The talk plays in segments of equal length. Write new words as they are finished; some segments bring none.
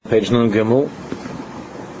page Nun Gimel.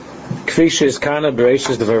 Kvish is kana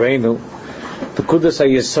bereishis devareinu. The kudas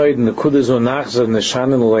hayesoid and the kudas unachzer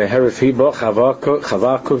neshanin loyeherif hibo chavaku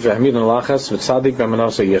v'hamid nalachas v'tzadik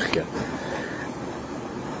b'manasa yichya.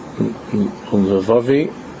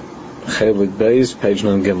 Ulvavi chelik beis page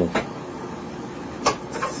Nun Gimel.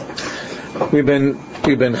 We've been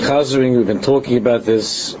chazering. We've been talking about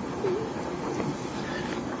this.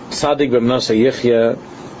 Tzadik b'manasa yichya.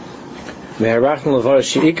 Meharachnu levar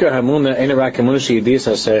sheikar hamuna enarak hamuna sheyidis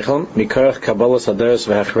hasechel mikarach kabbalas hadaras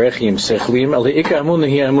v'hachrechim sechlim al ikar hamuna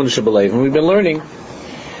hi hamuna shebelev. And we've been learning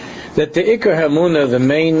that the ikar hamuna, the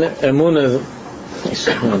main hamuna,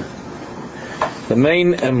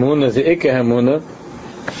 the ikar hamuna,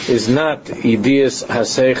 is not yidis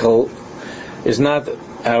hasechel, is not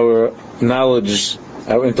our knowledge,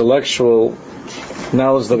 our intellectual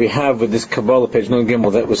knowledge that we have with this Kabbalah, page Nun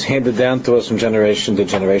Gimel, that was handed down to us from generation to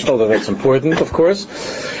generation, although that's important, of course,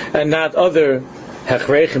 and not other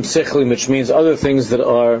hachrechim sichlim, which means other things that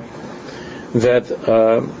are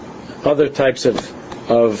other types of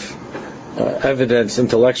evidence,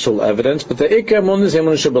 intellectual evidence, but the ikar emunah is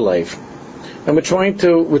emunah shebelev, and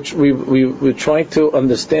we're trying to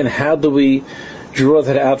understand how do we draw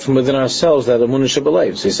that out from within ourselves, that emunah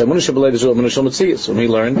shebelev. So he said emunah shebelev is emunah shel metzius, and we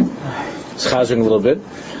learned, it's chazing a little bit,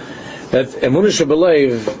 that emunah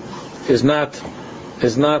shebelev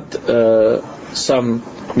is not some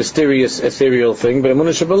mysterious ethereal thing, but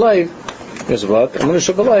emunah shebelev is what? Emunah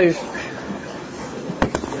shebelev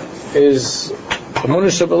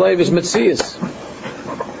is metzius.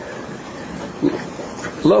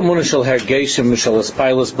 Lo emunah shel hergeshim shel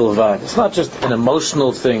espilus bilvad. It's not just an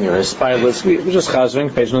emotional thing or espilus. We're just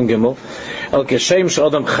chazing, page Nun Gimel. El keshem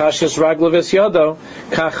she'odam chashes raglav es yado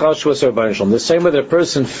kach chashu es Rabbeinu Shalom. The same way that a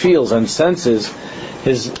person feels and senses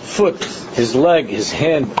his foot, his leg, his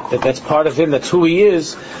hand, that's part of him, that's who he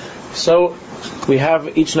is. So we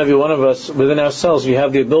have, each and every one of us within ourselves, we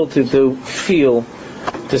have the ability to feel,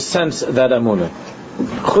 to sense that emunah.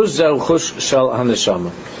 Chush zeh chush shel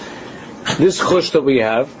haneshama. This chush that we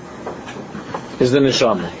have is the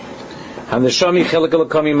neshama. Haneshami chelik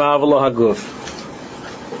elokami ma'avalo haguf.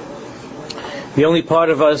 The only part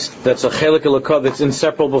of us that's a chelik elokah, that's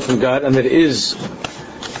inseparable from God, and that is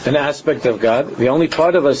an aspect of God. The only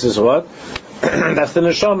part of us is what? That's the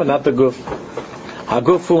neshama, not the guf.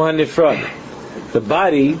 Haguf hu hanifrad. The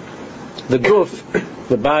body, the guf,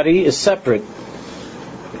 the body is separate.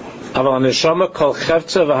 Aval haneshama kol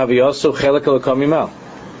chevtza v'haviyasu chelik elokami ma'al.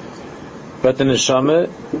 But the neshama,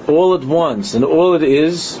 all at once, and all it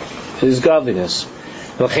is godliness.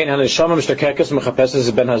 Therefore, the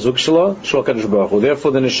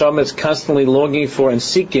neshama is constantly longing for and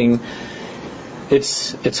seeking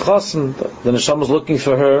its chassan. The neshama is looking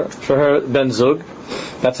for her ben zug.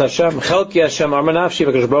 That's Hashem. Chelki Hashem amar nafshi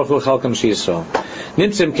v'kadosh baruch hu chelkam she'yisrael.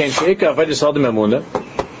 Nimtzim came to ikar avodas adam emunah.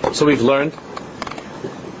 So we've learned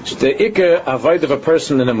the ikar avodah of a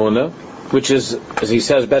person in emunah, which is, as he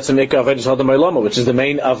says, Betzim Ikar Avodas Adam Olam, which is the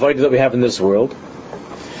main avodah that we have in this world.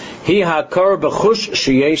 He hakar b'chush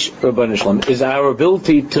sheyesh Rabbeinu Shalom, is our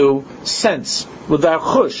ability to sense with our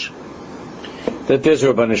chush that there's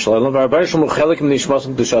Rabbeinu Shalom. Rabbeinu Shalom chelik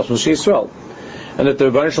m'nishmasam kedushas Yisrael, and that the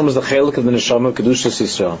Rabbeinu Shalom is the chelik of the neshama of kedushas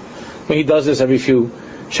Yisrael. When he does this every few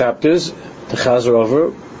chapters, the chazer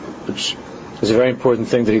over, which is a very important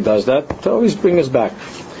thing that he does that, to always bring us back.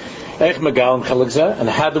 And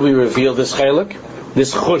how do we reveal this chelik,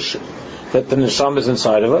 this chush, that the neshama is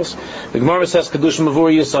inside of us? The Gemara says, "Kedushim avur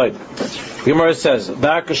yisayid." The Gemara says,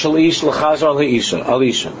 "Da'aka shel ish l'chazar al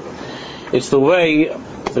isha." It's the way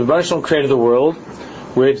the Rebbeinu Shalom created the world,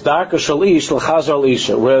 where it's da'aka shel ish l'chazar al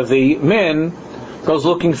isha, where the man goes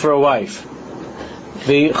looking for a wife,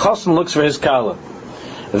 the chassan looks for his kala.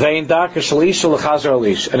 Vein da'aka shel ish l'chazar al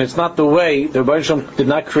isha, and it's not the way the Rebbeinu Shalom did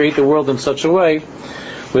not create the world in such a way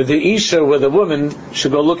where the isha, where the woman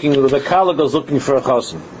should go looking, where the kala goes looking for a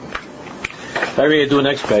chassan. I read do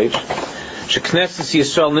next page.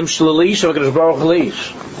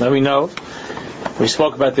 Now we know, we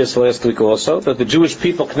spoke about this last week also, that the Jewish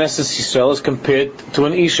people, Knesset Yisrael, is compared to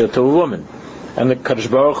an isha, to a woman, and the Kadosh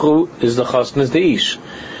Baruch Hu is the chassan, is the ish.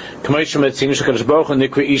 We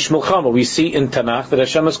see in Tanakh that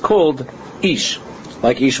Hashem is called ish,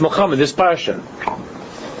 like Ish Milchama, this parsha.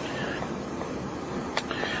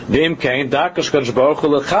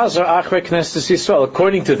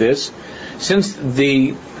 According to this, since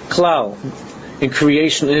the klal in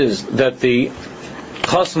creation is that the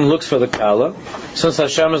chassan looks for the kala, since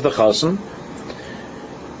Hashem is the chassan,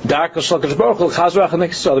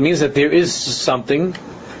 it means that there is something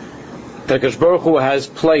that Kadosh Baruch Hu has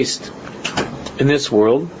placed in this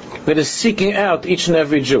world, that is seeking out each and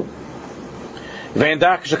every Jew. On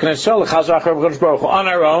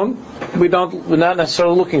our own, we're not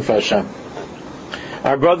necessarily looking for Hashem.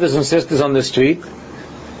 Our brothers and sisters on the street,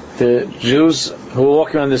 the Jews who are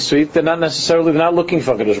walking on the street, they're not looking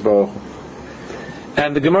for Kadosh Baruch Hu.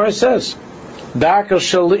 And the Gemara says that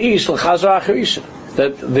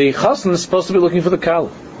the chassan is supposed to be looking for the kala,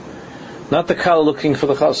 not the kala looking for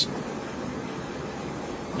the chassan.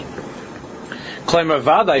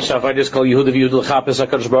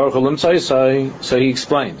 So he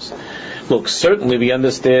explains, look, certainly we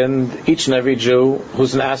understand each and every Jew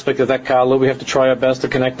who's an aspect of that kala, we have to try our best to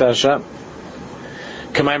connect to Hashem.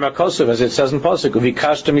 As it says in Pasuk,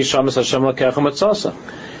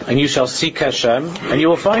 and you shall seek Hashem, and you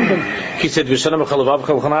will find Him. He said, if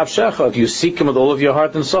you seek Him with all of your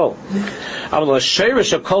heart and soul.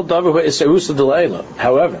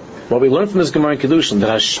 However, what we learn from this Gemara in Kedushin,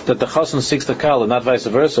 that the chassan seeks the kala, not vice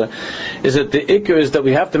versa, is that the ikar is that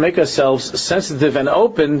we have to make ourselves sensitive and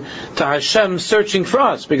open to Hashem searching for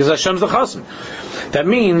us, because Hashem's the chassan. That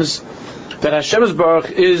means that Hashem's baruch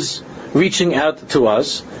is reaching out to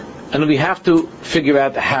us, and we have to figure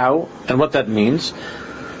out how and what that means.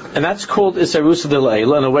 And that's called Isarusa de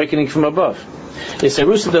La'ela, an awakening from above.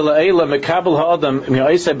 Isarusa de La'ela mekabel ha'adam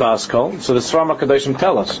mi'aisei baskol. So the Sfarim HaKadoshim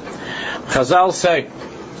tell us. Chazal say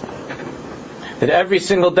that every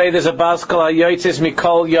single day there's a baskol ha'yotzes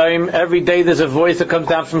mikol yom. Every day there's a voice that comes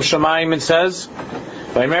down from Shamayim and says,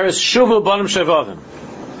 "Vaymeres shuvu banim shevavim."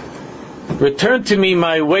 Return to me,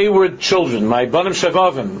 my wayward children, my banim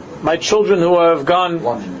shevavim, my children who have gone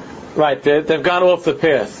right. They've gone off the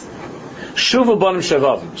path. Shuvu banim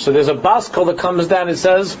shevavim. So there's a baskol that comes down and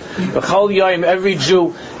says, "B'chol yom." Every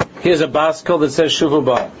Jew hears a baskol that says Shuvu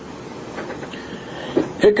banim.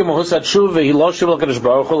 Hikem mahusat shuva he lo shuva l'kadosh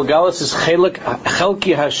baruch hu l'galas is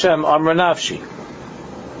chelki Hashem amra nafshi.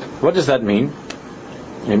 What does that mean?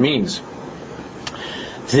 It means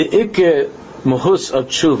the ikke mahus of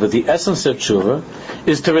tshuva, the essence of tshuva,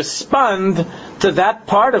 is to respond to that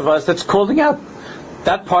part of us that's calling out.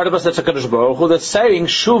 That part of us that's a Kadosh Baruch Hu that's saying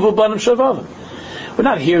Shuvu Banim Shavavim. We're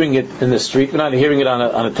not hearing it in the street. We're not hearing it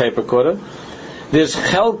on a tape recorder. There's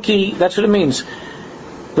Chelki. That's what it means.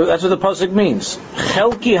 That's what the pasuk means.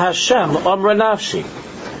 Chelki Hashem Amra Nafshi.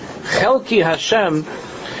 Chelki Hashem.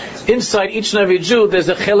 Inside each and every Jew, there's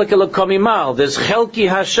a Chelek Elokom Imal. There's Chelki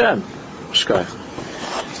Hashem.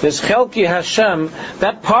 There's Chelki Hashem.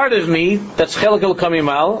 That part of me that's Chelek Elokom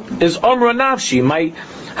Imal is Amra Nafshi. My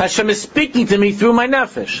Hashem is speaking to me through my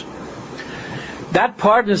nefesh. That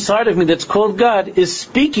part inside of me that's called God is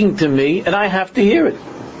speaking to me, and I have to hear it.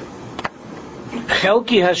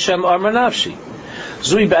 Chelki Hashem Amar Nafshi.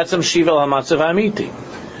 Zui Batzam Shiva Hamatzav Amiti.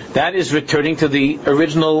 That is returning to the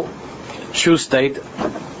original true state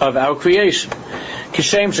of our creation.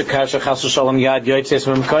 Kishem Shekasha Chasu Shalom Yad Yotzes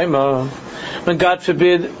Memkoimo. When God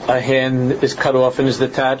forbid a hand is cut off and is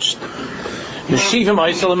detached, Meshivim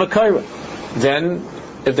Aisel Mekaira. Then,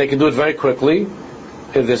 if they can do it very quickly,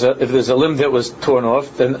 if there's a limb that was torn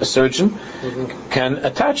off, then a surgeon can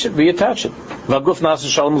reattach it.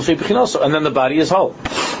 And then the body is whole.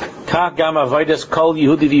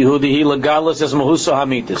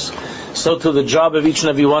 So to the job of each and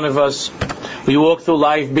every one of us, we walk through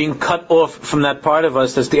life being cut off from that part of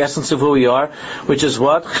us that's the essence of who we are, which is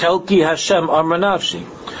what? Chelki Hashem Amar Nafshi.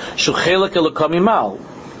 Shuchelek Elokom Imal.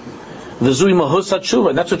 V'zui mahusat tshuva.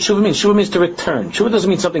 And that's what tshuva means. Tshuva means to return. Tshuva doesn't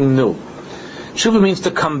mean something new. Tshuva means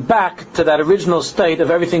to come back to that original state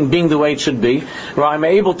of everything being the way it should be, where I'm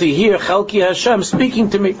able to hear Chelki Hashem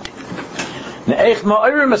speaking to me.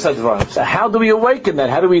 So how do we awaken that?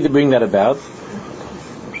 How do we bring that about?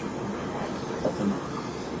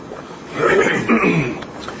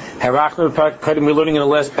 We're learning in the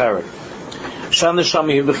last paragraph.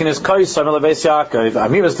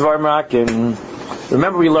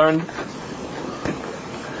 Remember we learned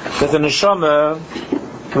that the neshama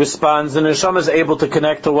responds, the neshama is able to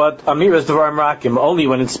connect to what Amiras Devarim Rakim, only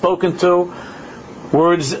when it's spoken to,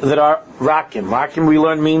 words that are Rakim. Rakim we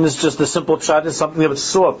learned means just a simple pshat, is something that's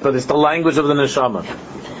soft, but it's the language of the neshama.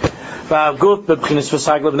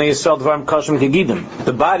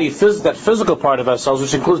 The body, that physical part of ourselves,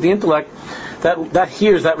 which includes the intellect, that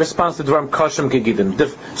hears, that responds to Dvarim Kashim Kegidim,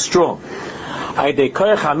 strong.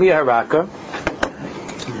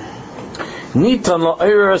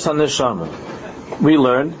 We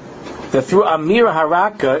learned that through Amir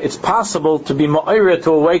Haraka, it's possible to be Ma'ira,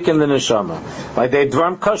 to awaken the neshama.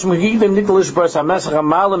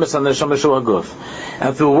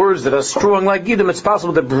 And through words that are strong like Gidim, it's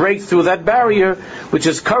possible to break through that barrier which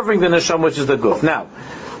is covering the neshama, which is the guf. Now,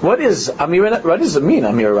 What does it mean,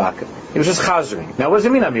 Amir Raka? It was just chazering. Now, what does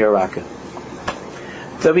it mean, Amir Raka?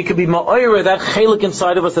 That we could be ma'oira, that chelik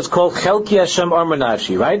inside of us that's called Chelki Hashem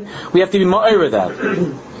Armanashi, right? We have to be ma'oira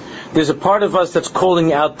that. There's a part of us that's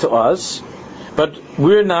calling out to us, but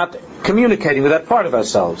we're not communicating with that part of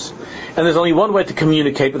ourselves. And there's only one way to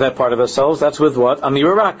communicate with that part of ourselves, that's with what?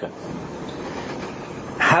 Amir Raka.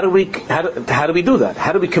 How do we do that?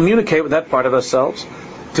 How do we communicate with that part of ourselves?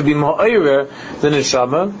 To be ma'oira the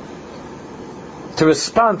neshama, to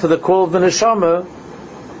respond to the call of the neshama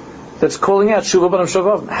that's calling out Shuva B'nam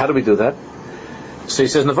Shuva. How do we do that? So he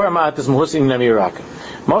says, Nevar Ma'at is Muhusin Nami Raka.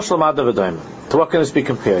 Moshel Ma'adav Adayim. To what can this be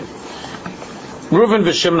compared? Reuven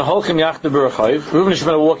v'Shimon holchim yachdu b'rachayv. Reuven and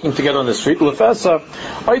Shimon are walking together on the street. L'fesa,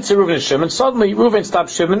 oitze Reuven and Shimon. Suddenly, Reuven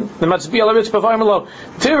stops Shimon. The matzbi ala ritz b'vayim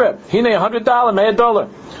Tira, hine $100, $100.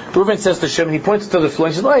 Reuven says to Shimon, he points to the floor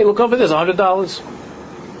and says, hey, look over there, there's $100.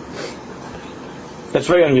 That's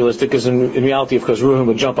very unrealistic, because in reality, of course, Reuven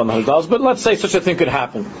would jump on the $100. But let's say such a thing could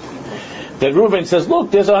happen. That Reuven says,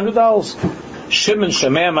 look, there's $100. Shimon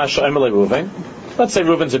shemeh ma'ashayim alei Reuven. Let's say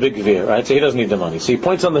Reuven's a big gvir, right? So he doesn't need the money. So he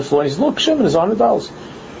points on the floor and he says, look, Shimon is $100.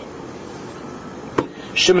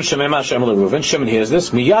 Shimon shemeh ma'ashayim alei Reuven. Shimon hears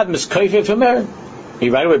this. Miyad miskayfeh v'mer. He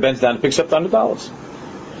right away bends down and picks up the $100.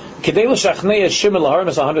 Kedei l'shachnei es Shimon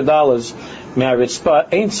laharmes $100 me'aritzpa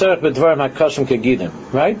ein tzarech b'dvarim hakashim kegidim.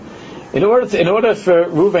 Right? In order for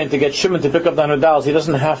Reuven to get Shimon to pick up the $100, he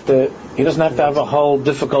doesn't have to have a whole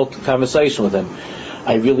difficult conversation with him.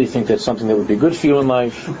 I really think that's something that would be good for you in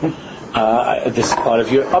life. This is part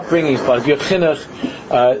of your upbringing, it's part of your chinuch.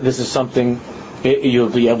 This is something you'll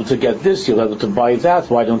be able to get this, you'll be able to buy that.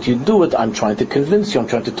 Why don't you do it? I'm trying to convince you. I'm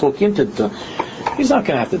trying to talk you into it. He's not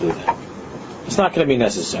going to have to do that. It's not going to be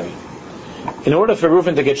necessary. In order for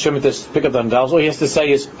Reuven to get Shimon to pick up the $100, all he has to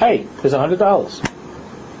say is, "Hey, there's $100."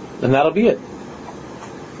 And that'll be it.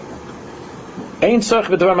 Ein tzarech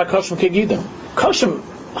b'davar ma'kashim kegidim. Kashim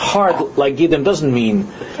hard like gidim doesn't mean.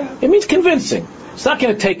 It means convincing. It's not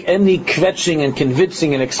going to take any kvetching and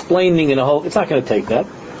convincing and explaining and a whole. It's not going to take that.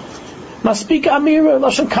 Maspik amira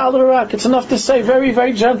lashon kal v'rak. It's enough to say very,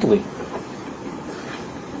 very gently,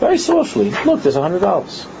 very softly. Look, there's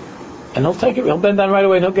 $100, and he'll take it. He'll bend down right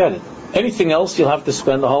away and he'll get it. Anything else, you'll have to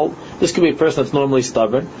spend the whole. This could be a person that's normally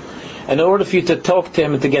stubborn. And in order for you to talk to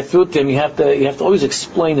him and to get through to him, you have to always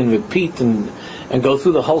explain and repeat and go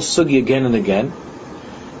through the whole sugi again and again.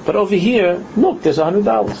 But over here, look, there's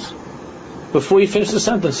 $100. Before you finish the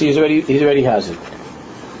he already has it.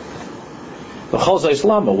 The Chol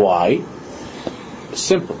Islama, why?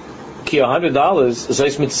 Simple. Ki $100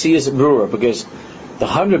 Zayis Mitzias brewer, because the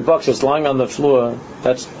 $100 that's lying on the floor,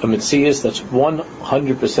 that's a Mitzias that's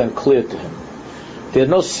 100% clear to him. There's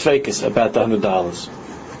no sfeikis about the $100.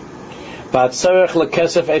 And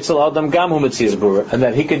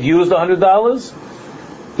that he could use the $100,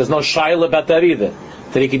 there's no shaila about that either.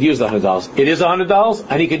 That he could use the $100. It is $100,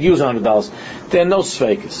 and he could use $100. There are no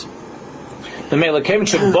sfeikis. The Melekim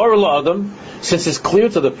Shebar L'Adam, since it's clear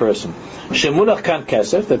to the person, Shemunach Kan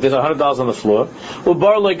Kesef, that there's $100 on the floor,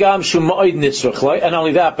 Ubar Legam Shuma'id Nitzrachlai, and not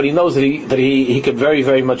only that, but he knows that he could very,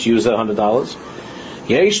 very much use that $100.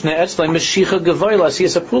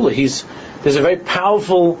 There's a very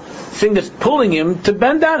powerful thing that's pulling him to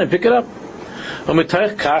bend down and pick it up.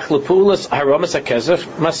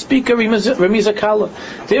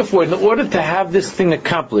 Therefore, in order to have this thing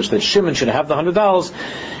accomplished, that Shimon should have the $100,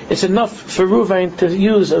 it's enough for Reuven to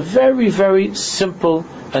use a very, very simple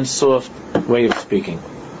and soft way of speaking.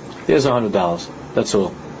 There's $100. That's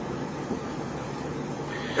all.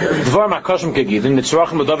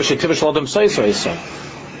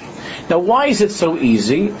 Now, why is it so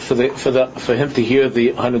easy for him to hear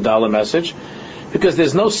the $100 message? Because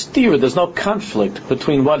there's no stira, there's no conflict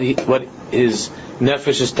between what his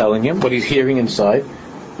nefesh is telling him, what he's hearing inside.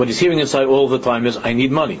 What he's hearing inside all the time is, I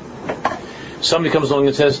need money. Somebody comes along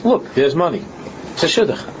and says, look, there's money. It's a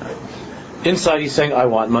shidduch. Inside he's saying, I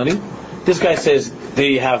want money. This guy says, there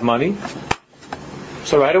you have money.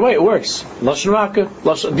 So right away it works. Lashon Raka,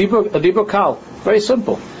 Dibur Kal. Very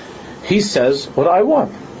simple. He says, what I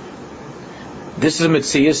want. This is a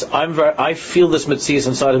mitzias. I feel this mitzias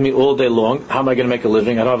inside of me all day long. How am I going to make a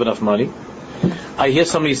living? I don't have enough money. I hear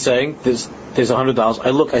somebody saying, there's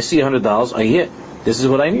 $100. I see $100. I hear, this is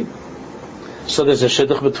what I need. So there's a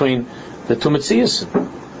shidduch between the two mitzias.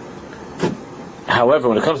 However,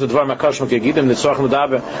 when it comes to Dvar Makashim Kegidim, the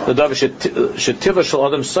Davar Shetiva Shel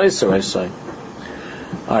Adam Seiser, I say.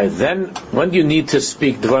 Alright, then, when do you need to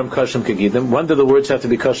speak Dvar Makashim Kegidim? When do the words have to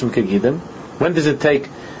be Kashim Kegidim? When does it take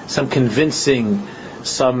some convincing,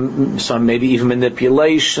 some maybe even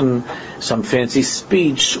manipulation, some fancy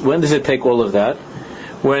speech? When does it take all of that?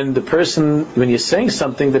 when you're saying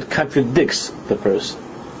something that contradicts the person,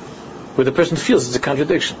 where the person feels it's a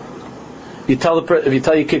contradiction. If you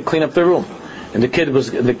tell your kid clean up the room, and the kid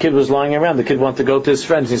was lying around, the kid wanted to go to his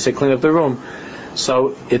friends, and he said clean up the room.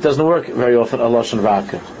 So it doesn't work very often. A lashon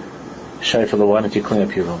raka. Shayfala, why don't you clean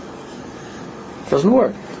up your room? It doesn't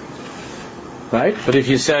work, right? But if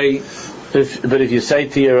you say to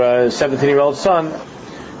your 17-year-old son,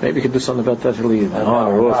 maybe you could do something about that really on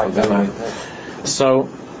or off. So,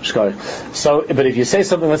 but if you say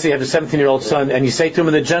something, let's say you have a 17-year-old son, and you say to him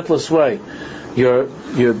in the gentlest way, your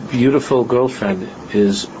beautiful girlfriend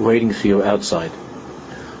is waiting for you outside.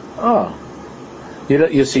 Oh.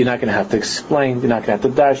 You see, you're not going to have to explain, you're not going to have to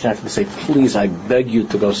dash, you're not going to say, please, I beg you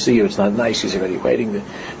to go see her, it's not nice, she's already waiting there.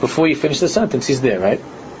 Before you finish the sentence, he's there, right?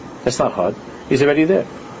 That's not hard. He's already there.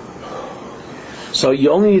 So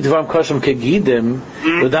you only need Dvarim Koshem Kegidim,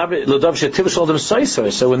 L'dav Shetiv Shaldim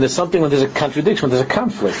Saisar. So when there's a contradiction, when there's a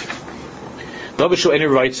conflict, Davishu any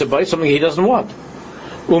writes about something he doesn't want.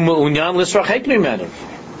 Unyan Lisrach Hekmi Menu.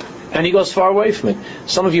 And he goes far away from it.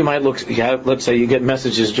 Some of you might let's say you get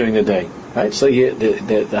messages during the day, right? So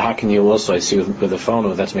the hacking you also, I see with the phone,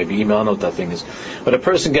 or that's maybe email, I don't know what that thing is. But a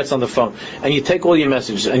person gets on the phone, and you take all your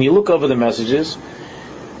messages, and you look over the messages.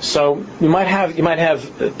 So you might have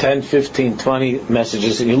 10, 15, 20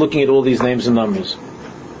 messages, and you're looking at all these names and numbers.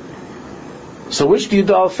 So which do you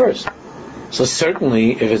dial first? So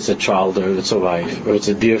certainly, if it's a child, or if it's a wife, or it's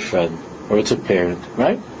a dear friend, or it's a parent,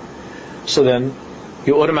 right? So then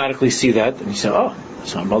you automatically see that, and you say, oh,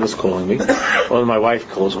 so my mother's calling me, or my wife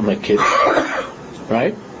calls, or my kid,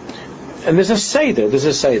 right? And there's a seder.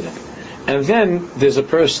 And then there's a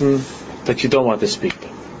person that you don't want to speak to.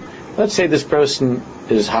 Let's say this person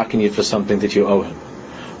is hacking you for something that you owe him.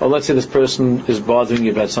 Or let's say this person is bothering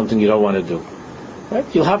you about something you don't want to do. Right?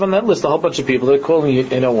 You'll have on that list a whole bunch of people that are calling you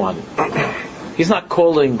and don't want it. He's not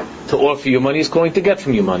calling to offer you money, he's calling to get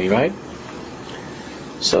from you money, right?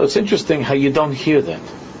 So it's interesting how you don't hear that.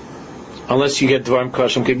 Unless you get Dvarim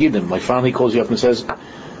Koshem Kegidim. Like finally he calls you up and says,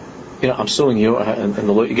 I'm suing you, and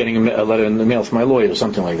you're getting a letter in the mail from my lawyer, or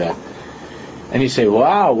something like that. And you say,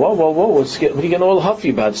 wow, whoa, what are you getting all huffy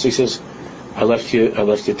about? So he says, I left you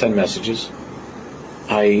 10 messages.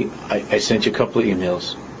 I sent you a couple of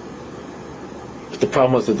emails. But the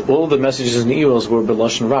problem was that all the messages and emails were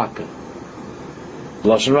B'lashon Raka.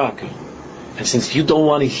 B'lashon Raka. And since you don't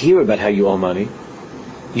want to hear about how you owe money,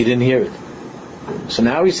 you didn't hear it. So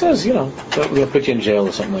now he says, we're going to put you in jail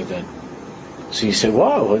or something like that. So you say,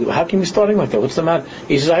 wow, how can you be starting like that? What's the matter?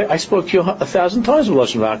 He says, I spoke to you 1,000 times with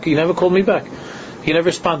Lashon Raka. You never called me back. You never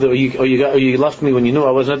responded. Or you left me when you knew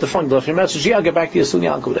I wasn't at the phone. You left me a message. Yeah, I'll get back to you soon.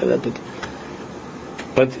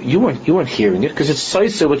 But you weren't hearing it because it's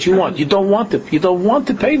saisa what you want. You don't want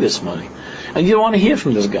to pay this money. And you don't want to hear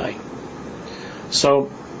from this guy. So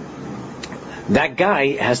that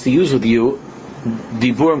guy has to use with you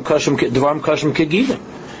Dvarim Koshem Kegidim.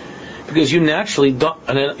 Because you naturally don't,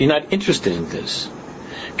 you're not interested in this.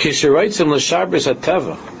 Kisheraitzim l'sharbris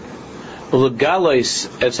hateva, u'legalois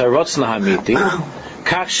etz harotzna hamiti,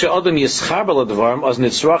 kach she'odem yischaber l'dvarim, az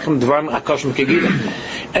nitzrachim dvarim hakoshem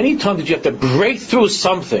kegidim. Anytime that you have to break through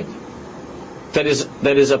something that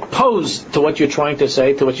is opposed to what you're trying to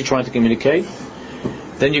say, to what you're trying to communicate,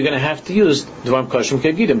 then you're going to have to use dvarim koshem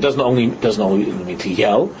kegidim. Doesn't only mean to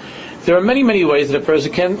yell. There are many, many ways that a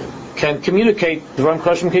person can communicate Dvarim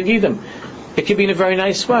Koshem Kegidim. It could be in a very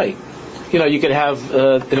nice way. You could have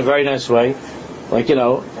in a very nice way, like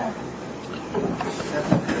come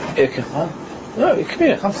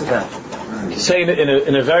here. Say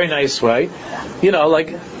in a very nice way, like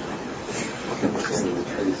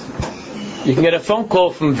you can get a phone call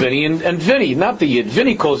from Vinny, and Vinny, not the Yid,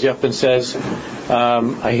 Vinny calls you up and says,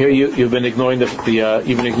 I hear you've been ignoring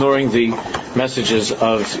the messages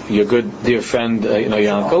of your good dear friend,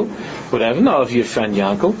 Yankel, whatever. No, of your friend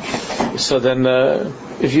Yankel. So then,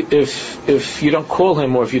 if you don't call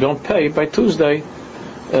him or if you don't pay by Tuesday,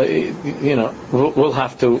 we'll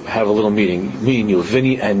have to have a little meeting, me and you,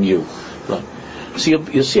 Vinny and you. So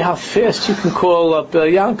you'll see how fast you can call up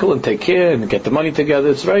Yankel and take care and get the money together.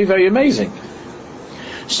 It's very, very amazing.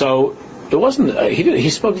 So it wasn't. He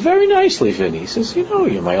spoke very nicely, Vinny. He says,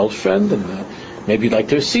 you're my old friend, and maybe you'd like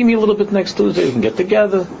to see me a little bit next Tuesday. We can get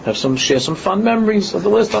together, share some fun memories of the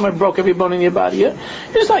last time I broke every bone in your body. Yeah?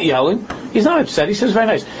 He's not yelling. He's not upset. He says very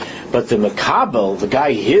nice. But the Makabel, the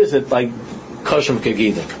guy hears it like Koshem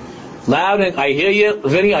Kegidim. Loud and I hear you,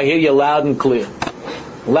 Vinny. I hear you loud and clear.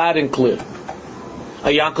 Loud and clear.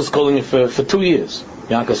 Yankel's calling you for 2 years.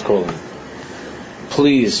 Yankel's calling you.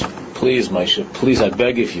 Please, Maisha, please, I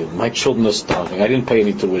beg of you. My children are starving. I didn't pay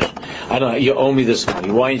any tuition. You owe me this money.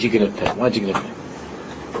 Why aren't you going to pay?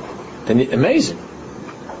 And amazing.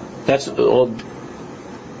 That's all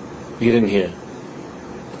you didn't hear.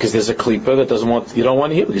 Because there's a klipa that you don't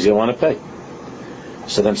want to hear because you don't want to pay.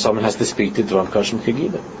 So then someone has to speak to Dvam Kashim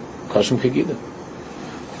Kagida. Kashim Kagida.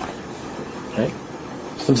 Right?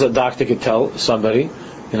 Sometimes a doctor could tell somebody,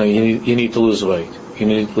 you need to lose weight. You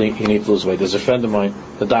need to lose weight. There's a friend of mine,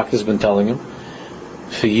 the doctor's been telling him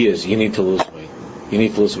for years, you need to lose weight. You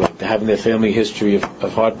need to lose weight. They're having their family history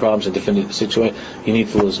of heart problems and different situations. You need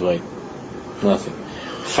to lose weight. Nothing.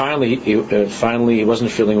 Finally, he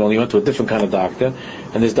wasn't feeling well. He went to a different kind of doctor,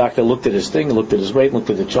 and this doctor looked at his thing, looked at his weight, looked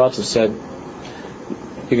at the charts, and said,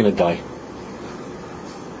 "You're going to die."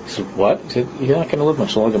 He said, "What?" He said, "You're not going to live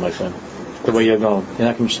much longer, my friend. The way you're going, you're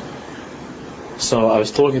not going to." So I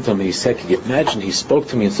was talking to him, and he said, "Can you imagine? He spoke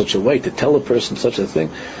to me in such a way to tell a person such a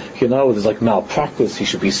thing. There's like malpractice. He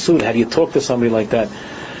should be sued. How do you talk to somebody like that?"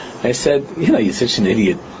 I said, "You're such an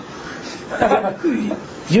idiot."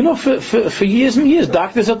 For years and years,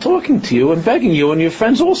 doctors are talking to you and begging you, and your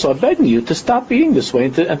friends also are begging you to stop eating this way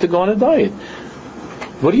and to go on a diet.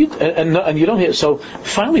 What do you and you don't hear? So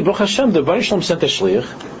finally, Baruch Hashem, the Baruch Shalom sent a shliach,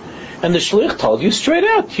 and the shliach told you straight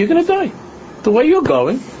out, you're going to die. The way you're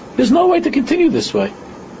going, there's no way to continue this way.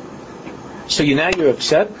 So you're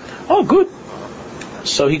upset. Oh, good.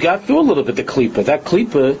 So he got through a little bit the klipa. That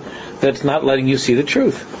klipa that's not letting you see the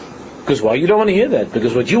truth. Because why? You don't want to hear that.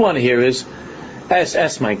 Because what you want to hear is,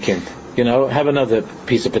 ask my kind, have another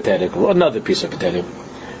piece of potato, another piece of potato.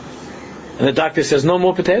 And the doctor says, no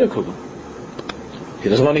more potato kugel. He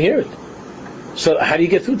doesn't want to hear it. So how do you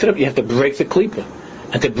get through to them? You have to break the klipa.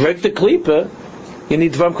 And to break the klipa, you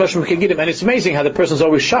need Dvam Kashim Kegidim. And it's amazing how the person's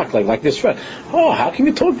always shocked, like this friend. Oh, how can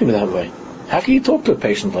you talk to me that way? How can you talk to a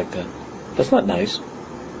patient like that? That's not nice.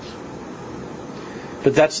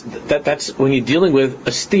 But that's when you're dealing with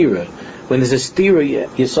a stira. When there's a stira,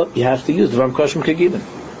 you have to use Dvam Kashim Kegidim.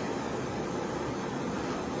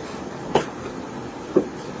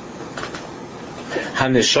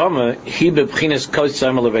 HaNeshama hi bebchinas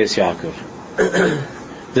kotzam leveis Yaakov.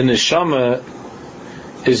 The neshama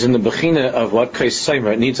is in the bechina of what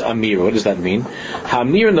kotzam. It needs amir. What does that mean?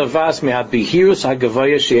 Hamir navas mehat behirus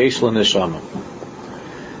hagavaya sheyesh leneshama.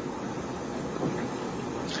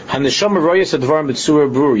 HaNeshama royas advar mitzura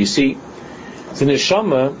brur. You see, the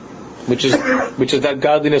neshama, which is that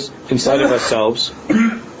godliness inside of ourselves,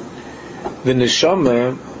 the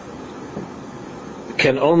neshama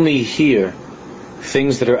can only hear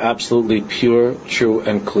things that are absolutely pure, true,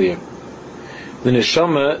 and clear. The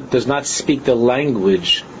neshama does not speak the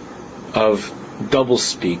language of double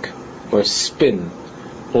speak, or spin,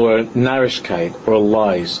 or narishkeit, or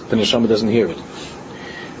lies. The neshama doesn't hear it.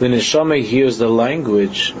 The neshama hears the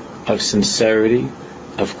language of sincerity,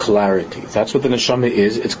 of clarity. That's what the neshama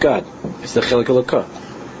is. It's God. It's the Chelik Elokah.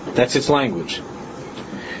 That's its language.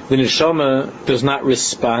 The neshama does not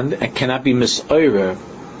respond and cannot be misoira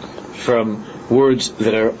from words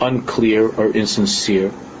that are unclear or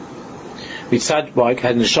insincere. Mitzad Baik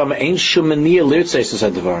had neshama ain't shumaniya lirtzes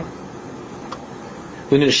advar.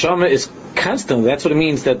 The neshama is constantly. That's what it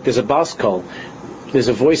means that there's a bas kol. There's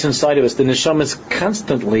a voice inside of us. The neshama is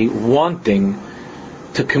constantly wanting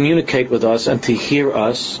to communicate with us and to hear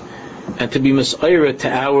us and to be misoira to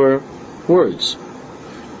our words.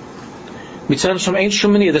 Mitzad neshama ain't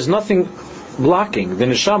shumaniya. There's nothing blocking the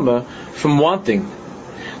neshama from wanting.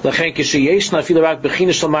 L'chein k'sheyeshna afilu rak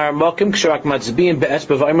b'china shel mar mokim k'sherak matzbiin be'es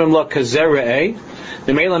b'va'imrim lo kazera'eh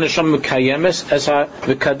v'meila neshama mekayemes es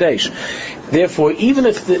ha'v'kadesh. Therefore, even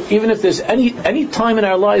if there's any time in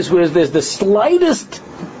our lives where there's the slightest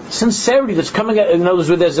sincerity that's coming out, in other words,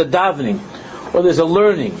 where there's a davening, or there's a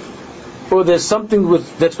learning, or there's something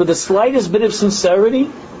that's with the slightest bit of sincerity,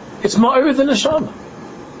 it's ma'ir than neshama,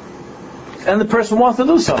 and the person wants to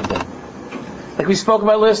do something, like we spoke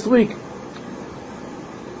about last week.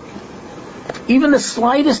 Even the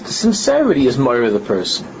slightest sincerity is more of the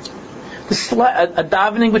person. A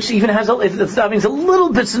davening which even has if the davening is a little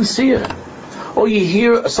bit sincere, or you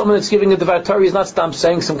hear someone that's giving a devar Torah, he's not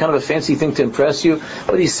saying some kind of a fancy thing to impress you,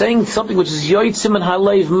 but he's saying something which is yoitzim and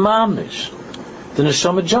halev mamish. The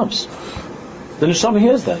neshama jumps. The neshama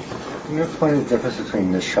hears that. Can you explain the difference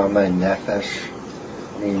between neshama and nefesh?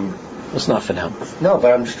 I mean, it's not for now. No,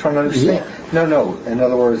 but I'm just trying to understand. Yeah. No. In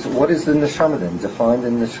other words, what is the neshama then? Define the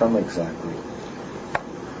neshama exactly.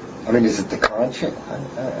 I mean, is it the conscience?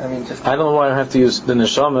 I don't know why I have to use the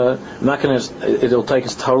neshama. I'm not going to. It'll take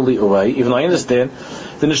us totally away. Even though I understand,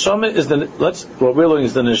 the neshama is what we're learning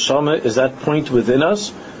is the neshama is that point within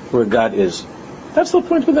us where God is. That's the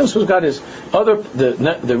point within us where God is. The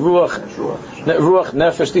ruach,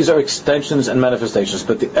 nefesh, these are extensions and manifestations.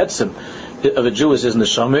 But the etzem, of a Jew is his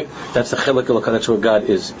neshama. That's the chelik elokah. That's where God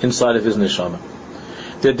is inside of his neshama.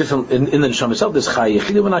 They're different in the neshama itself. There's chai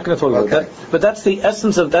yechida. We're not going to talk about that. But that's the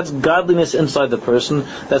essence of that's godliness inside the person.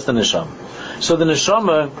 That's the neshama. So the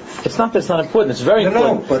neshama, it's not that it's not important. It's very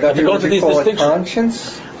important. But if you go to these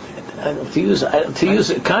distinctions, conscience. To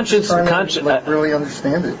use conscience, really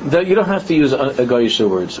understand it. You don't have to use Goyish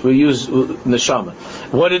words. We use neshama.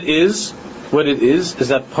 What it is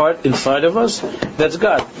that part inside of us that's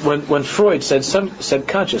God. When Freud said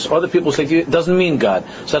conscious, other people say to you, it doesn't mean God.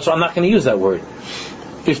 So that's why I'm not going to use that word.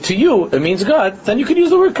 If to you it means God, then you could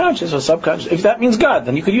use the word conscious or subconscious. If that means God,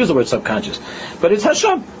 then you could use the word subconscious. But it's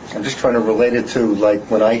Hashem. I'm just trying to relate it to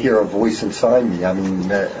like when I hear a voice inside me. I mean,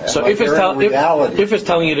 so if it's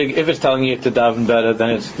telling you to daven better,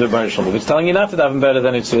 then it's the Bar Shalom. If it's telling you not to daven better,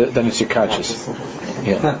 then it's your conscious.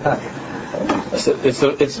 Yeah. So it's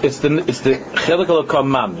the chelik elokah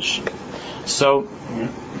mamish. So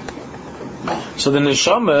the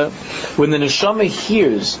neshama, when the neshama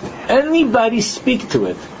hears anybody speak to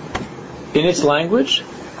it in its language,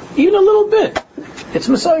 even a little bit, it's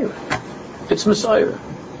Messiah. It's Messiah.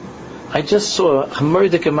 I just saw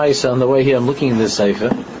Hamardik Amaisa on the way here. I'm looking in this sefer,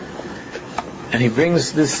 and he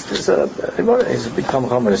brings this he's a big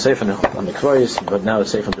Talmud sefer on the Kroyis, but now it's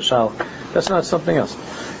sefer Bishal. That's not something else.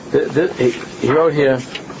 He wrote here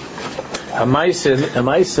Amaisa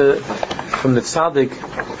from the Tzaddik.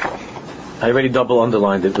 I already double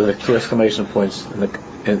underlined it with 2 exclamation points in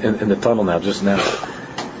the tunnel now, just now.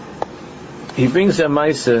 He brings a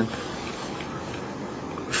Maisa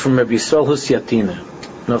from Rabbi Yisrael Husyatina,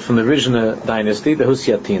 from the original dynasty, the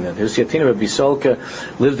Husyatina. The Husyatina, Rabbi Yisrael,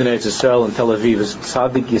 lived in Eretz Yisrael in Tel Aviv, is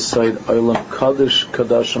Tzaddik Yisoid Olam Kadosh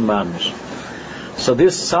Mamish. So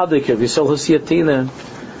this Tzaddik, Rabbi Yisrael Husyatina,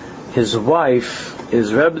 his wife,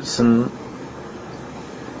 his Rebbetzin,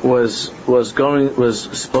 was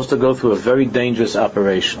supposed to go through a very dangerous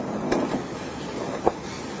operation,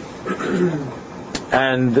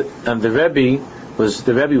 and the Rebbe was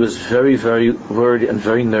very, very worried and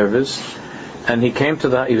very nervous, and he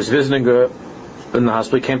was visiting her in the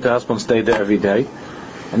hospital. He came to the hospital and stayed there every day,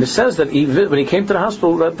 and it says that when he came to the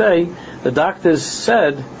hospital that day, the doctors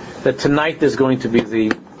said that tonight there's going to be the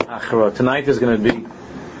achara. Tonight there's going to be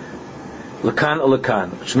lakan or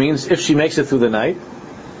lakan, which means if she makes it through the night,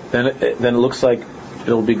 then it looks like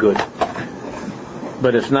it'll be good.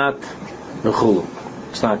 But if not, mechulu,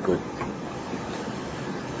 it's not good.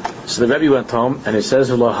 So the Rebbe went home and it says,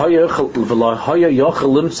 he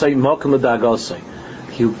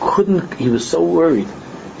was so worried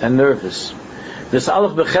and nervous.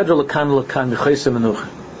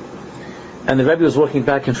 And the Rebbe was walking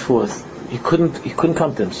back and forth. He couldn't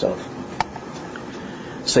come to himself.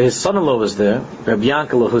 So his son-in-law was there, Rabbi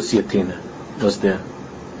Yankel Husyatina was there.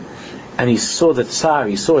 And he saw the tsar,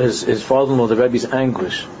 he saw his father-in-law, the Rebbe's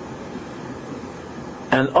anguish.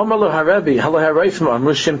 And Omar lo HaRebbe, Halo HaReifim,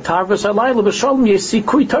 Amr Shem Tarvas Alayla B'Shalom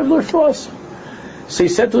Yesikui Tavler Fos. So he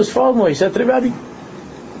said to his father-in-law, he said to the Rebbe,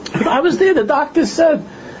 I was there, the doctor said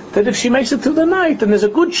that if she makes it through the night, then there's a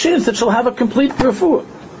good chance that she'll have a complete refuah.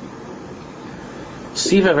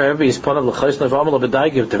 Siva Rebbe is part of the Chayes of Amal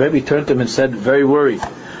Abedaigiv. The Rebbe turned to him and said, very worried,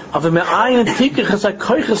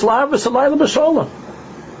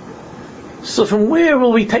 so from where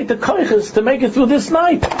will we take the koiches to make it through this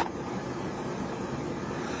night?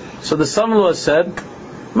 So the son-in-law said,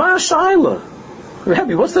 Ma Shaila.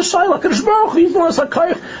 Rabbi, what's the Shaila? Kadosh Baruch Hu, he's the one that's a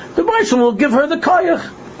koich. The Baruch will give her the koich.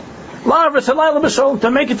 La'arvus halayla b'shalom, to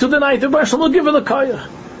make it through the night, the Baruch will give her the koich.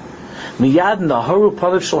 Miyad naharu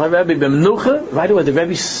palav shel HaRebbe b'mnucha. Right away, the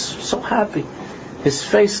Rebbe's so happy. His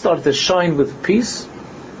face started to shine with peace.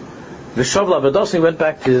 V'shavla v'dos, he went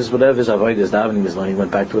back to his avodah, his davening, he went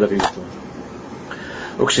back to whatever he was doing.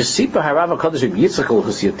 When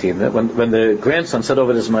the grandson said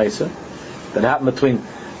over this Maisa, that happened between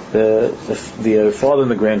the father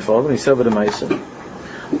and the grandfather, and he said over the Maisa,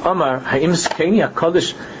 Amar ha'im skeni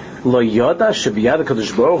hakadosh lo yada shebiyad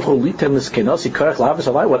hakadosh baruch hu litem niskenos yikarach lahavas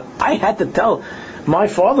alai. What I had to tell my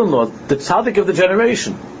father-in-law, the tzaddik of the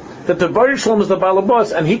generation, that the Baruch Shalom is the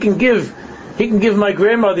balabas, and he can give my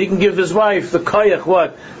grandmother, he can give his wife the koyach,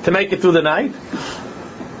 what, to make it through the night.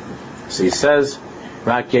 So he says,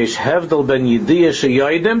 there's exactly what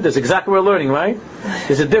we're learning, right?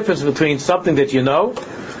 There's a difference between something that you know,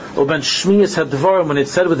 when it's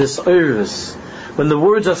said with this oirus, when the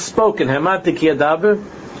words are spoken, then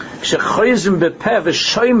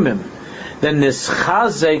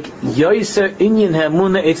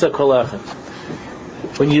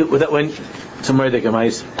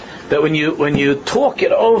when you talk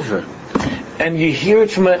it over and you hear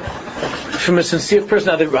it from a sincere person.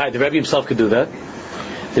 Now the Rebbe himself could do that.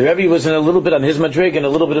 The Rebbe was in a little bit on his madrig and a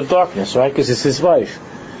little bit of darkness, right? Because it's his wife.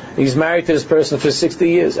 He's married to this person for 60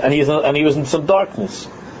 years, and he was in some darkness.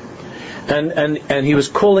 And he was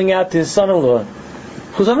calling out to his son-in-law,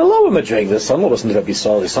 who's on a lower madrig. The son-in-law wasn't the Rebbe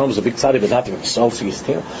Sol. His son was a big tzaddik, but not the Rebbe Sol.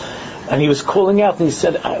 So and he was calling out, and he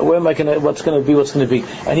said, "Where am I going to? What's going to be? What's going to be?"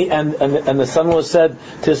 And the son-in-law said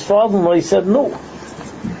to his father-in-law, he said, "No,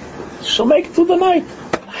 she'll make it through the night.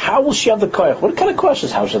 How will she have the koyach? What kind of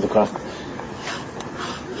questions? How will she have the koyach?"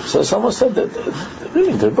 So someone said that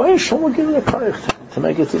really the Rebbe Shalom will give her the koyach to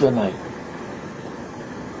make it through the night.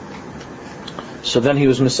 So then he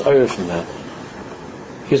was misayir from that.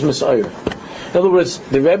 He was misayir. In other words,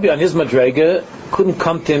 the Rebbe on his madrega couldn't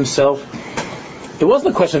come to himself. It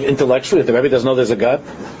wasn't a question of intellectually, if the Rebbe doesn't know there's a God.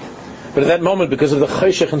 But at that moment, because of the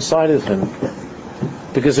chayshech inside of him,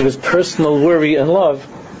 because of his personal worry and love,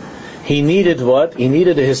 he needed what? He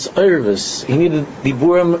needed his irvis. He needed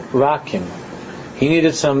diburim rakim. He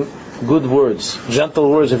needed some good words,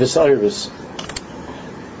 gentle words of his irvis.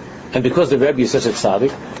 And because the Rebbe is such a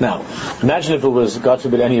tzaddik, now, imagine if it was, God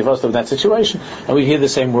forbid, any of us in that situation, and we hear the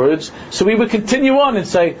same words, so we would continue on and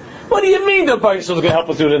say, what do you mean the Baruch is going to help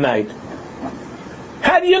us through the night?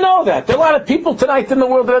 How do you know that? There are a lot of people tonight in the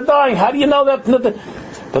world that are dying. How do you know that?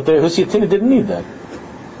 But the Husyatina didn't need that.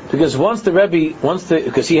 Because once the Rebbe,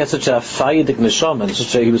 because he had such a fayidik neshama,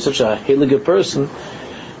 and he was such a heilige person,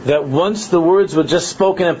 that once the words were just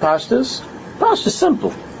spoken in Pashtus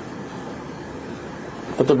simple.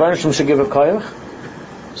 But the Baruch Shem should give a koyach.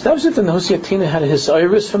 So that was it. And the Husyatina had his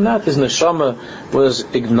iris from that. His neshama was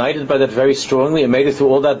ignited by that very strongly and made it through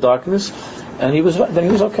all that darkness. And he was okay.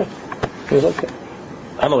 He was okay.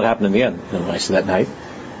 I don't know what happened in the end. I said that night.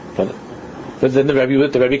 But then the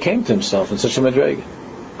Rebbe came to himself in such a madrega.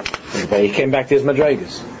 He came back to his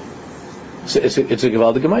madregas. It's a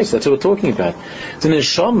Gevaldig Gemaisa. That's what we're talking about. The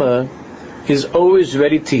neshama is always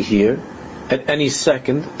ready to hear, at any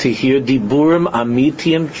second, to hear diburim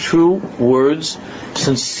amitiim, true words,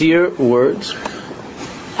 sincere words.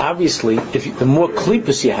 Obviously, the more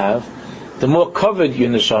klippas you have, the more covered your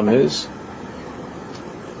neshama is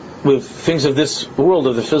with things of this world,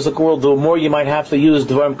 of the physical world, the more you might have to use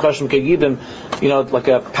dvarim kashim kegidim, like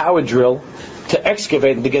a power drill, to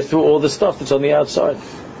excavate and to get through all the stuff that's on the outside.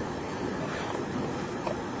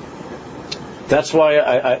 That's why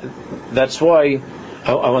I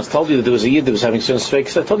once told you that there was a Yid that was having certain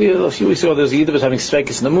sveikis. I told you a few weeks ago there was a Yid that was having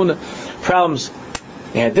sveikis in the Muna, problems,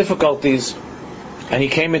 he had difficulties, and he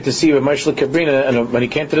came in to see Rav Moshe Kabrina, and when he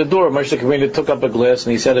came to the door, Moshe Kabrina took up a glass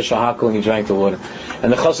and he said a shahakal and he drank the water.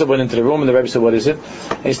 And the chassid went into the room and the Rebbe said, what is it?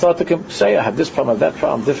 And he started to say, I have this problem, I have that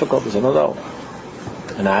problem, difficulties. I don't know.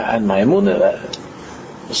 And my emunah.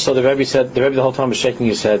 So the Rebbe the whole time was shaking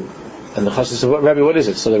his head, and the chassid said, Rebbe, what is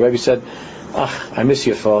it? So the Rebbe said, I miss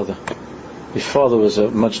your father. Your father was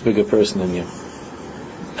a much bigger person than you.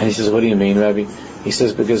 And he says, what do you mean, Rebbe? He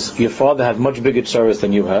says, because your father had much bigger tzaras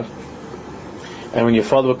than you have. And when your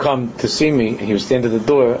father would come to see me, he would stand at the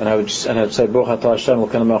door, and I'd say, Baruch atah Hashem,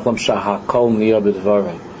 l'kanam shahakol niya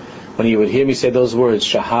b'dvarei. When he would hear me say those words,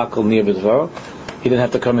 shahakol niya b'dvarei, he didn't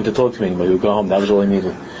have to come in to talk to me anymore. He would go home. That was all he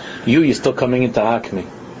needed. You're still coming in to hak me.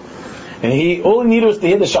 And all he needed was to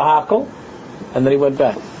hear the shahakol, and then he went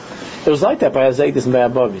back. It was like that by Azaytis and by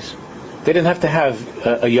Abavis. They didn't have to have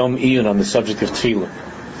a Yom Iyun on the subject of Tefillah.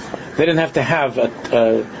 They didn't have to have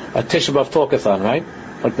a Tisha B'Av talkathon, right?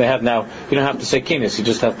 Like they have now. You don't have to say kinnis.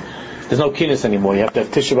 There's no kinnis anymore. You have to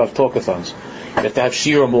have Tisha B'Av talkathons. You have to have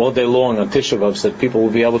shiurim all day long on Tisha B'Av so that people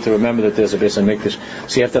will be able to remember that there's a Beis HaMikdash.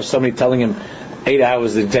 So you have to have somebody telling him 8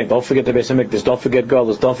 hours a day, don't forget the Beis HaMikdash, don't forget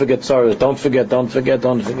Golos, don't forget Tzaras, don't forget.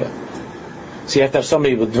 So you have to have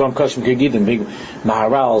somebody with drum kashim kegidim, big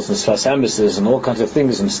maharals and sfas emesis and all kinds of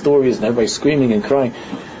things and stories and everybody screaming and crying.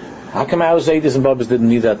 How come our Zaydis and Babas didn't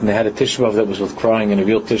need that and they had a Tisha B'Av that was with crying and a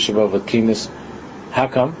real Tisha B'Av with keenness? How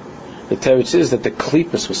come? The teretz is that the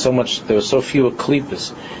klippas was so much, there were so fewer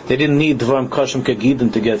klippas. They didn't need dvarim kashim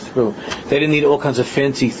kegidim to get through. They didn't need all kinds of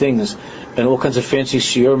fancy things and all kinds of fancy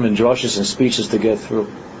shiurim and droshes and speeches to get through.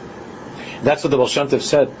 That's what the Baal Shem Tov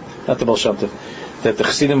said, not the Baal Shem Tov, that the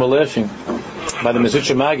Chassidim were laughing by the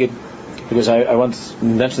Mezritcher Magid, because I once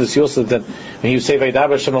mentioned this also, that when he would say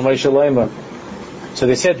Vaydaber Shem al Moshe Leima, so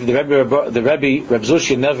they said the Rebbe Reb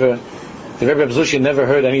Zushia never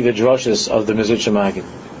heard any of the droshes of the Mezritcher Magid.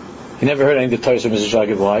 He never heard any of the Torahs of Mezritcher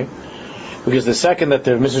Magid. Why? Because the second that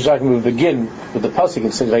the Mezritcher Magid would begin with the pasuk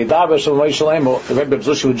and say Vaydaber Shem al Moshe Leima, the Rebbe Reb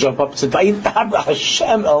Zushia would jump up and say Vaydaber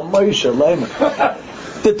Hashem al Moshe Leima.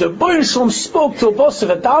 That the Baruch Shalom spoke to a boss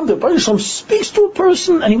of Adam, the Baruch Shalom speaks to a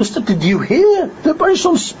person, and he was like, did you hear? The Baruch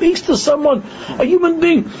Shalom speaks to someone, a human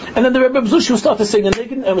being. And then the Rebbe Zushi would start to sing a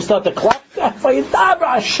niggin, and would start to clap,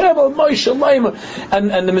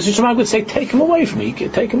 And the Mesilas Yesharim would say, take him away from me.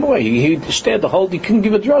 Take him away. He stared the whole. He couldn't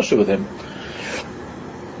give a drasha with him.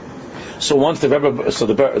 So once the Rebbe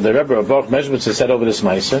of Baruch Mezhbitz said over this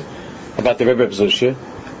Meiser about the Rebbe Zushya,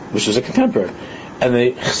 which was a contemporary, and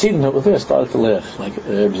the Chassidim over there started to laugh. Like,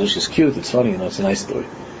 Rebbe Zushya is cute. It's funny. It's a nice story.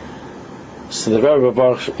 So the Rebbe of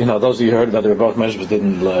Baruch, those of you who heard about the Rebbe of Baruch Mezhbitz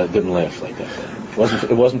didn't laugh like that.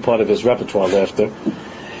 It wasn't part of his repertoire laughter.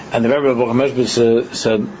 And the Rebbe of Baruch Mezhbitz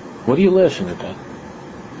said, "What are you laughing about?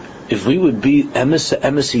 If we would be emes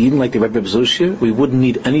Yidden like the Rebbe of Zushya, we wouldn't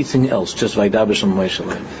need anything else, just Vaydaber Shem Moshe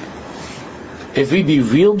Leib. If we be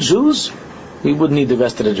real Jews, we wouldn't need the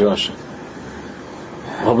rest of the drasha.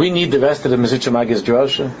 Well, we need the rest of the Mesilas Yesharim's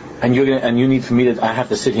drasha, and you need for me that I have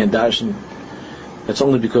to sit here and darshan. That's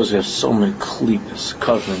only because we have so many klippas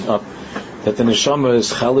covering up that the neshama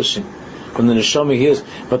is chalishing. When the neshama hears,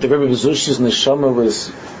 but the Rebbe of Zushya's neshama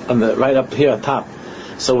was right up here on top.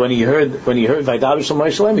 So when he heard Vaydaber Shem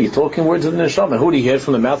Moshe Leib, he's talking words of the neshama. Who did he hear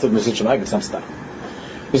from the mouth of Mesilas Yesharim? It's not stop.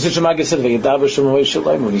 Mesilas Yesharim said Vaydaber Shem Moshe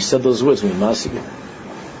Leib when he said those words. The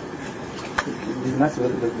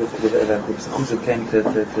Psachus came to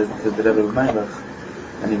the Rebbe of Meilach,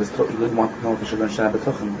 and he didn't want to know if he should learn Shabbat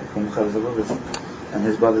Tochen from Chavos HaLuvis, and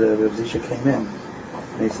his brother the Rebbe Zisha came in,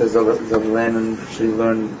 and he says Zolan and she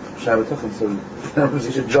learn Shabbat Tochen. So Rebbe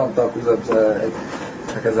Zisha jumped up. He was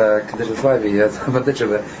like as a condition five. He has a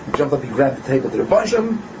ditcher. He jumped up. He grabbed the table to the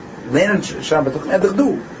Basham, learn Shabbat Tochen and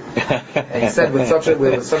Echdu. And he said with such a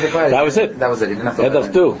quiet. That was it. He didn't have to.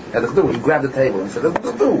 Echdu. He grabbed the table and said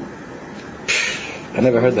Echdu. I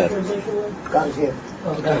never heard that.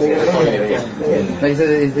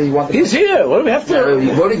 He's here. What do we have to?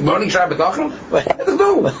 Morning Shabbat Tochen.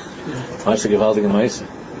 Echdu. That's a gewaltige Meise.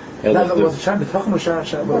 Was Shabbat Tochen or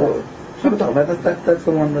Shabbat Tochen? That's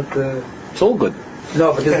the one that. It's all good.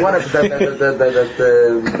 No, but there's one that Shabbat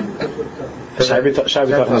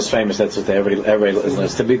Tochen is famous. That's what everybody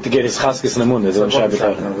listens to get his chaskis in the moon. There's one Shabbat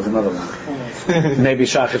Tochen. There's another one. Maybe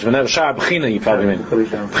Shachar, whenever Shar Bechina, you probably mean.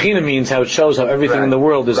 Bechina means how it shows how everything in the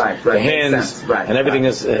world is the hands and everything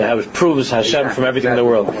is how it proves Hashem from everything in the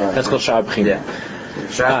world. That's called Shar Bechina.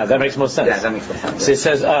 That makes more sense. Yeah, that makes more sense. So it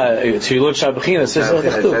says, so you look Shar Bechina, it says,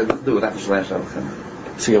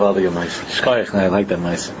 I like that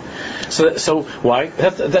nice. So why?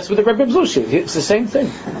 That's with the Rebbe of Zushya. It's the same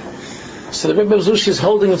thing. So the Rebbe of Zushya is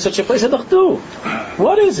holding in such a place.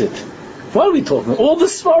 What is it? What are we talking about? All the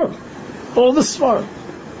Svarim. Well,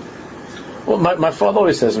 my father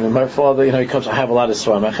always says to me, my father, he comes, I have a lot of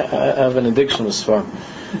Svarim. I have an addiction with Svarim.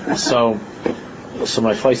 So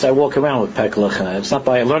my face, I walk around with Peklach, and it's not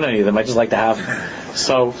that I learn any of them, I just like to have them.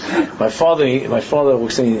 So my father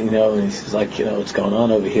walks in, and he's like, what's going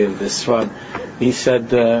on over here with this Svarim? He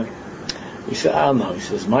said, I don't know. He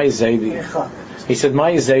says, my Zaidi. He said,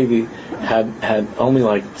 my Zaidi had only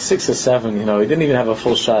like 6 or 7, he didn't even have a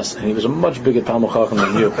full shas, and he was a much bigger Talmud Chacham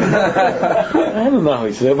than you. I don't know.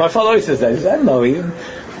 He said, my father always says that. He said, I don't know. We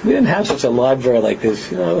didn't have such a library like this.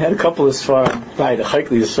 We had a couple of Svarim, right, a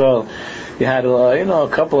Chaykli Yisrael. You had, a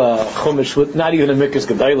couple of Chumash with not even a Mikras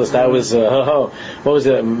Gedalos. That was, what was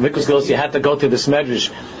it? Mikras Gedalos, you had to go to the Smedrish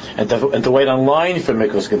and to wait online for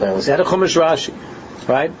Mikras Gedalos. You had a Chumash Rashi,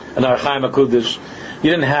 right? An Archaim HaKudish. You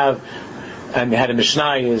didn't have, and you had a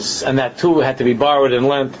Mishnayos, and that too had to be borrowed and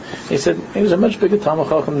lent. He said, he was a much bigger Talmud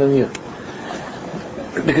Chacham than you.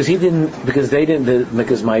 Because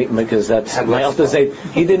my elders, they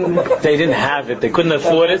didn't have it, they couldn't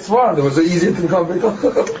afford it. It was easier to become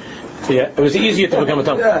Yeah, it was easier to become a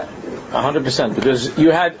Talmud. 100%, because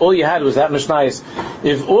all you had was that Mishnayos.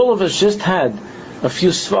 If all of us just had a few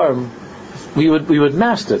Svarim, we would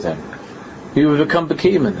master them. We would become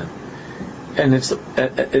Bekim in them. And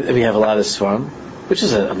we have a lot of Svarim, which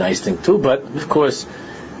is a nice thing too, but of course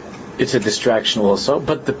it's a distraction also.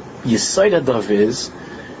 But the Yesod Hadav is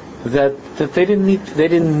that they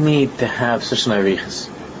didn't need to have such an arichas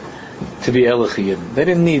to be Elech Yidden. They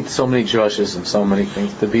didn't need so many drushes and so many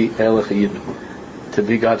things to be Elech Yidden, to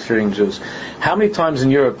be God-fearing Jews. How many times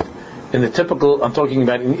in Europe, in the typical, I'm talking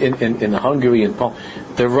about in Hungary and Poland,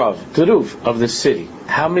 the Rav of the city,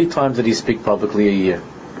 how many times did he speak publicly a year?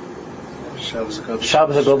 Shabbos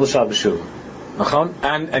HaGadol, Shabbos Shuvah.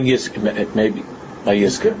 And Yizkor, maybe by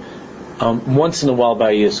Yizkor. Once in a while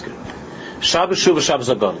by Yizkor. Shabbos Shuvah, Shabbos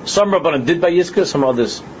HaGadol. Some Rabbanim did by Yizkor,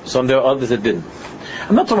 there are others that didn't.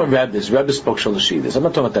 I'm not talking about rabbis. Rabbis spoke Shalashidis. I'm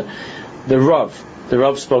not talking about that. The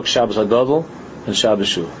Rav spoke Shabbos HaGadol and Shabbos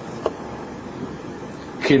Shuvah.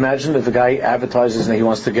 Can you imagine if a guy advertises and he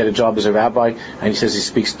wants to get a job as a rabbi, and he says he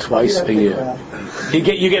speaks twice a year? You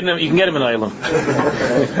can get him an island.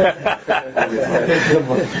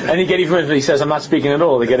 And he says, I'm not speaking at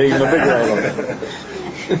all. They get even a bigger island.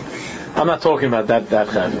 I'm not talking about that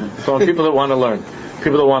for people that want to learn,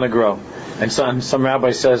 people that want to grow. And some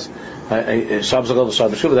rabbi says, Shabbos HaGadol,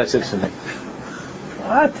 Shabbos Shuvah, that's it for me.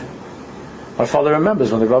 What? My father remembers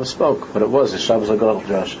when the Rav spoke, but it was a Shabbos HaGadol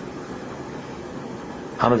drush.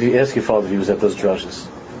 How many of you ask your father if he was at those drushes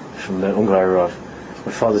from the Ungar Rav?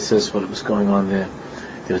 My father says what was going on there.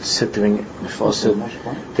 They would sit there. My father said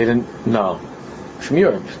they didn't know from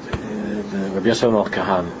Europe. Rabbi Yosef Al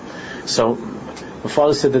Kahan. So my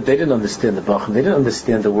father said that they didn't understand the Bacham. They didn't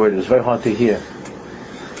understand the word. It was very hard to hear.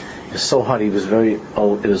 It was so hard. He was very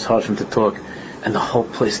old. It was hard for him to talk, and the whole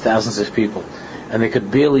place, thousands of people, and they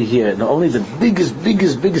could barely hear. And only the biggest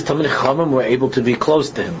Talmidei Chachamim were able to be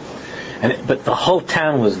close to him. But the whole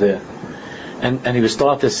town was there, and he would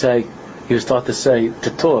start to say to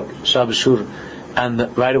talk Shabbos Shuvah,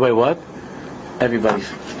 and right away what? Everybody,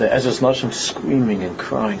 the Ezras Nashim screaming and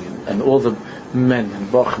crying, and all the men and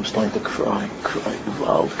Bachim starting to cry,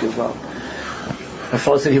 give up. My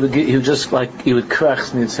father said he would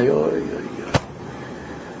crack me and say, oh,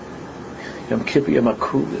 Yom Kippur, Yom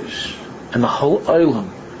HaKudosh, and the whole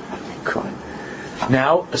Olam crying.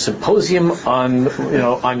 Now, a symposium on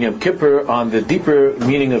Yom Kippur, on the deeper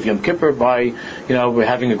meaning of Yom Kippur by, we're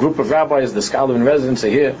having a group of rabbis, the scholar in residence,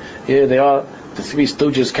 here they are, the three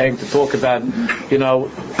stooges came to talk about,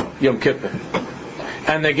 Yom Kippur.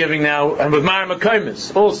 And they're giving now, and with Mara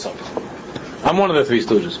Makaimis also. I'm one of the three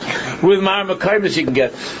stooges. With Mara Makaimis you can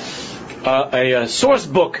get a source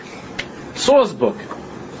book.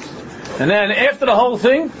 And then after the whole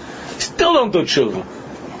thing, still don't do tshuva.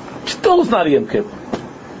 Still is not a Yom Kippur.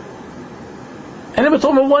 And they were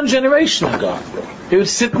talking about one generation ago. He would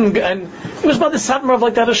sit and it was about the Satmar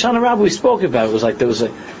like that Hoshana Rabbah we spoke about. It was like there was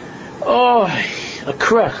a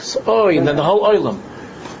krech, and then the whole Olam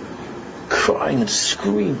crying and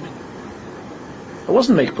screaming. It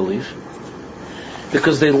wasn't make-believe.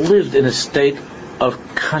 Because they lived in a state of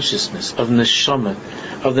consciousness, of neshama,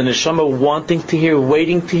 of the neshama wanting to hear,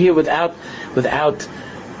 waiting to hear without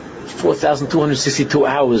 4,262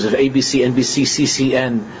 hours of ABC, NBC,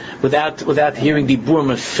 CCN, without hearing diburim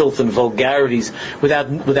and filth and vulgarities, without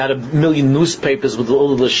a million newspapers with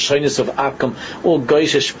all the shyness of Akam, all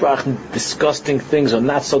Geisha Sprachen, disgusting things, or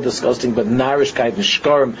not so disgusting, but Narishkeit and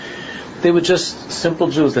Shkarim. They were just simple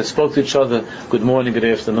Jews that spoke to each other, good morning, good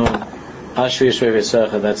afternoon, Ashri Yeshvei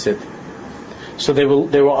V'Secha, that's it. So they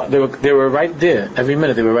were right there, every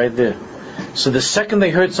minute they were right there. So the second they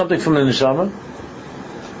heard something from the Neshama,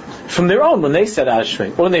 from their own, when they said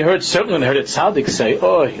Ashrei, or when they heard a tzaddik say,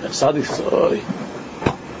 Oy,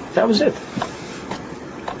 that was it.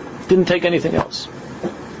 Didn't take anything else.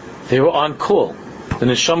 They were on call. Our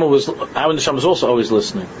neshama was also always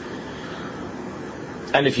listening.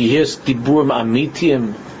 And if you hear diburim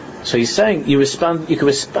amitiyim, so he's saying you can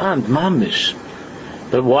respond mamish.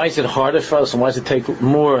 But why is it harder for us, and why does it take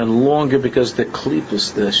more and longer? Because the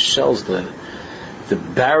klipos, the shells, the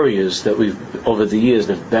barriers that we've over the years,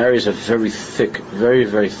 the barriers are very thick, very,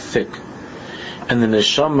 very thick, and the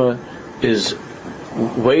neshama is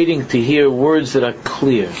waiting to hear words that are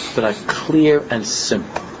clear and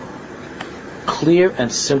simple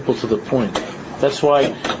to the point. That's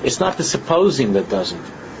why it's not the supposing that doesn't.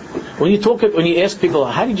 When you ask people,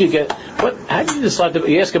 how did you decide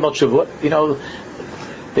you ask about tshuva?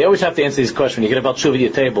 They always have to answer these questions. When you get about tshuva at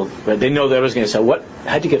your table, right? They know they're always going to say,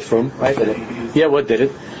 how'd you get from? Right? Yeah, what did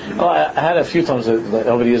it? Oh, I had a few times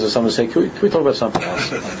over the years of someone say, can we talk about something else?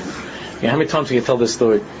 How many times can you tell this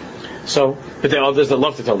story? So, but there are others that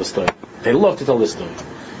love to tell the story. They love to tell the story.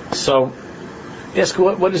 So, ask,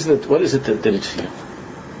 what is it that did it for you?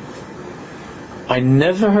 I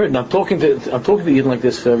never heard, and I'm talking to you like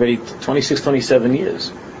this for already 26, 27 years.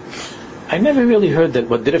 I never really heard that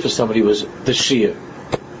what did it for somebody was the shia.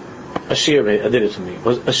 A shia did it for me.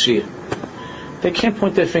 Was a shia. They can't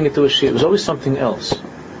point their finger to a shia. It was always something else.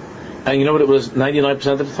 And you know what it was 99%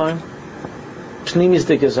 of the time? Pnimis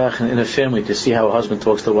de Gezachen in a family to see how a husband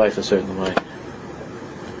talks to a wife a certain way.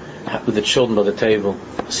 With the children by the table,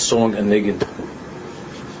 a song and niggin.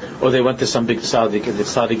 Or they went to some big tzaddik and the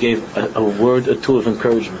tzaddik gave a word or two of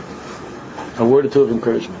encouragement.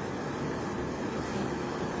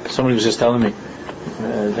 Somebody was just telling me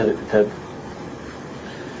that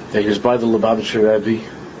he was by the Lubavitcher Rebbe.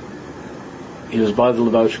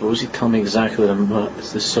 What was he telling me exactly?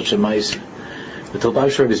 This is such a mice. The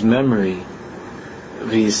Lubavitcher Rebbe's memory,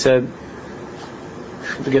 he said, I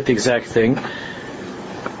forget the exact thing,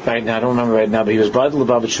 right now, I don't remember right now, but he was Bad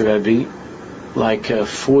Lubavitcher Rebbe like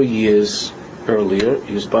 4 years earlier.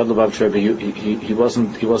 He was Bad Lubavitcher Rebbe. He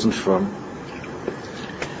wasn't from.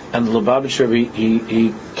 And the Lubavitcher Rebbe,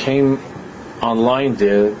 he came online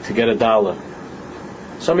there to get $1.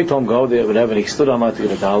 Somebody told him go there, whatever, and he stood online to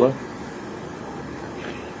get $1.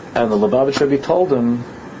 And the Lubavitcher Rebbe told him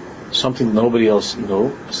something nobody else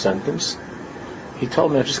knew, a sentence. He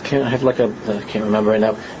told me, I can't remember right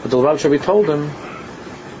now, but the Lubavitcher Rebbe told him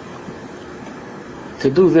to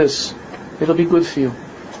do this, it'll be good for you.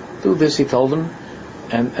 Do this, he told him,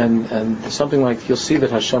 and something like, you'll see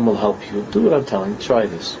that Hashem will help you. Do what I'm telling you, try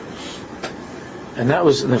this. And that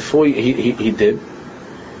was in the 4 years he did,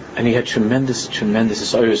 and he had tremendous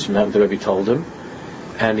assurance from that the Rebbe told him,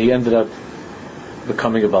 and he ended up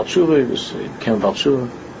becoming a Baal Tshuva, he became a Baal Tshuva.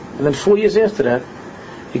 And then 4 years after that,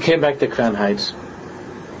 he came back to Crown Heights,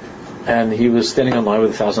 and he was standing in line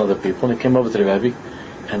with 1,000 other people, and he came over to the Rebbe,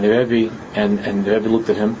 and the Rebbe looked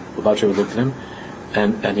at him, the Baal Tshuva looked at him,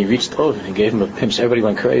 and he reached over and he gave him a pinch. Everybody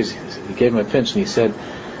went crazy. He gave him a pinch and he said,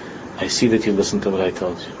 I see that you listened to what I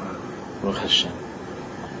told you. Baruch Hashem.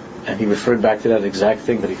 And he referred back to that exact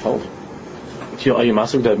thing that he told him. Are you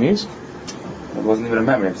masuk what that means? It wasn't even a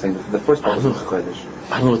memory. I'm saying the first part was Ruach HaKodesh.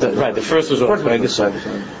 I don't know what that. Right, the first was Ruach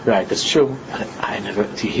HaKodesh. Right, that's true. I never.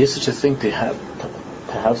 Do you hear such a thing? To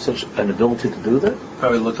have such an ability to do that?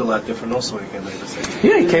 Probably looked a lot different also when he came back to say.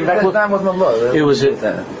 Yeah, he came back. That wasn't a law. It was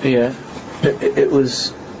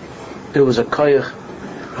a koyach.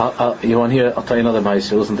 You want to hear? I'll tell you another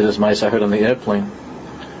mice. Listen to this mice I heard on the airplane.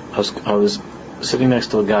 I was sitting next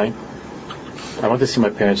to a guy. I went to see my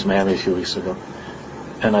parents in Miami a few weeks ago,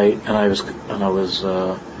 and I was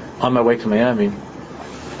on my way to Miami.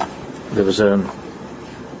 There was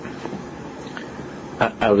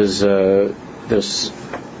there's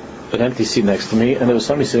an empty seat next to me, and there was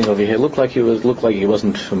somebody sitting over here. Looked like he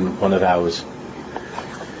wasn't from one of ours.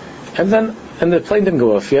 And the plane didn't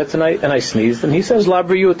go off yet, and I sneezed, and he says, La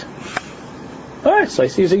Briut. Alright, so I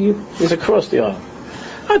see he's across the aisle.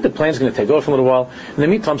 The plane's going to take off in a little while. In the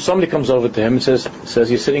meantime, somebody comes over to him and says,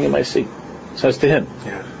 you're sitting in my seat. Says to him.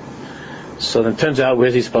 Yeah. So then it turns out,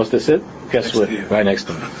 where's he supposed to sit? Guess what? Right next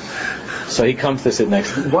to me. So he comes to sit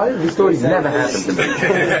next to me. Why these stories never happen to me?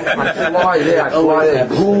 I fly there,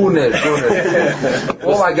 goodness.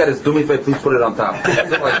 All I get is, do me a favor, please put it on top.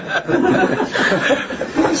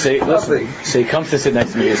 So he comes to sit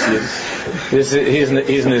next to me. He's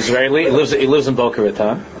an Israeli. He lives in Boca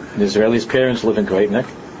Raton. An Israeli's parents live in Great Neck.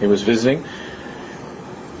 He was visiting.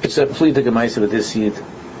 It's a plea to Gemaisa with this Yid.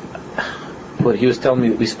 But he was telling me,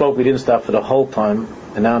 we didn't stop for the whole time,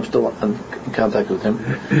 and now I'm still in contact with him.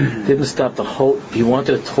 Didn't stop he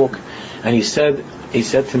wanted to talk, and he said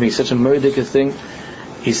to me such a murdic thing.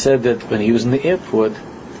 He said that when he was in the airport,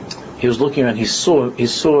 he was looking around, he saw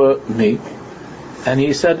me, and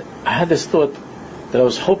he said, I had this thought that I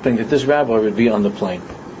was hoping that this rabbi would be on the plane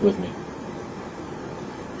with me.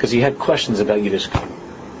 Because he had questions about Yiddishkeit.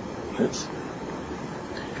 Yes.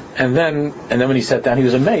 And then when he sat down, he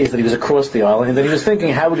was amazed that he was across the aisle, and then he was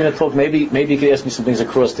thinking, how are we going to talk? Maybe he could ask me some things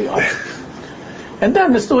across the aisle. And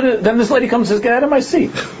then this lady comes and says, get out of my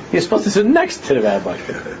seat. You're supposed to sit next to the rabbi.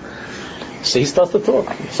 So he starts to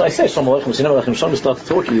talk. So I say, Shalom Aleichem, Shalom starts to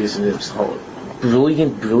talk. He's this whole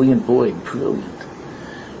brilliant boy, brilliant.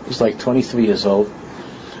 He's like 23 years old.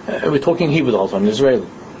 We're talking Hebrew the whole time, Israeli.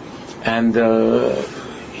 And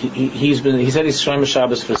he said he's Shlomo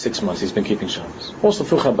Shabbos for 6 months. He's been keeping Shabbos. Also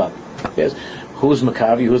through Chabad. Yes. Who's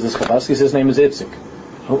Makavi? Who's this Chabad? He says his name is Itzik.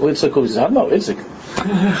 Itzik, who he says, no, Itzik.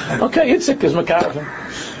 Okay, Itzik is Makavi.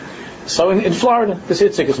 So in Florida, this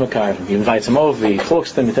Itzik is Makavi. He invites him over, he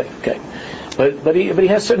talks to him, okay. But he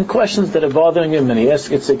has certain questions that are bothering him, and he asks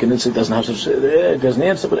Itzik, and Itzik doesn't have doesn't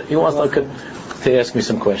answer, but he wants to ask me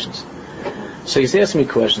some questions. So he's asking me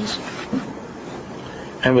questions.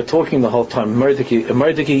 And we're talking the whole time,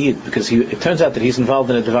 Merdeki Yid, because it turns out that he's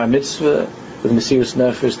involved in a Devar Mitzvah with Mesiras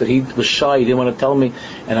Nefesh, that he was shy, he didn't want to tell me,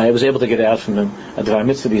 and I was able to get it out from him. A Devar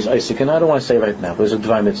Mitzvah, he's Isaac, and I don't want to say right now, but it was a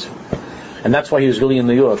Devar Mitzvah. And that's why he was really in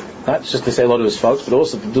New York, not just to say hello to his folks, but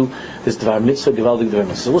also to do this Devar Mitzvah, Gevaldik Devar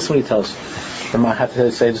Mitzvah. So listen what he tells. I have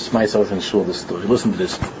to say this to myself and shul this story. Listen to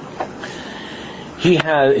this. He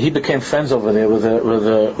became friends over there with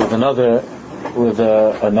another Baal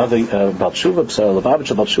Tshuva,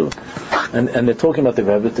 Lubavitcher Baal Tshuva, and they're talking about the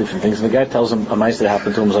Rebbe, different things. And the guy tells him a mice that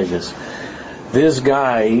happened to him was like this. This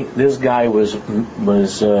guy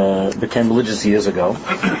became religious years ago,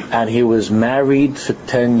 and he was married for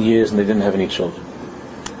 10 years, and they didn't have any children.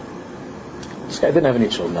 This guy didn't have any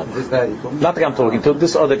children. Not the guy I'm talking to.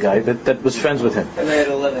 This other guy that was friends with him. And they had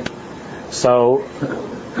a living. So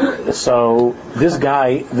So this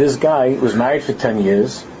guy was married for 10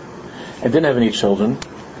 years and didn't have any children.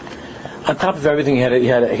 On top of everything, he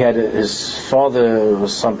had his father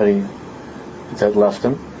was somebody that left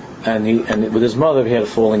him, and with his mother he had a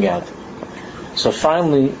falling out. So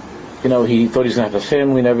finally, he thought he was going to have a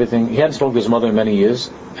family and everything. He hadn't spoken to his mother in many years,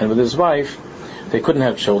 and with his wife, they couldn't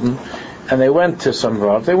have children, and they went to some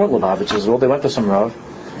Rav. They weren't Lubavitchers as well. They went to some Rav,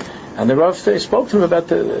 and the Rav they spoke to him about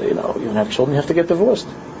you don't have children, you have to get divorced.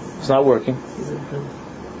 It's not working.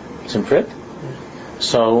 It's in print.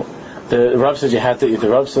 So the Rav said the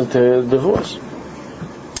Rav said to divorce.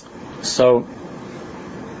 So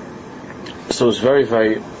it was very,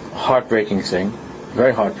 very heartbreaking thing.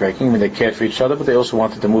 Very heartbreaking. I mean, they cared for each other, but they also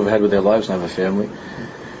wanted to move ahead with their lives and have a family.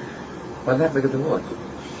 Why did they have to get divorced?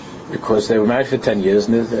 Because they were married for 10 years,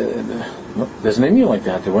 and there's an Indian like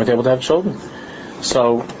that. They weren't able to have children.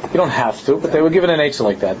 So you don't have to, but they were given an eitzah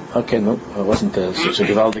like that. Okay, no, it wasn't such a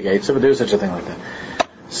gewaltige eitzah, but there was such a thing like that.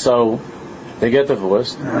 So they get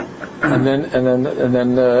divorced, and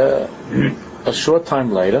then a short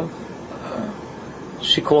time later,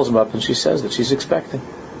 she calls him up and she says that she's expecting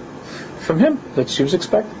from him, that she was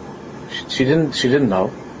expecting. She didn't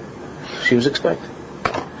know. She was expecting.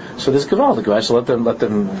 So this gewaltige guy, so let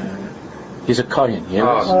them. He's a kohen.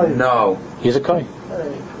 Oh no, he's a kohen.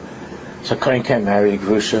 So kohen can't marry a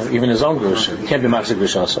grusha, even his own grusha. He can't be maxi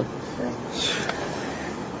grusha also.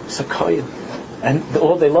 It's a kohen, and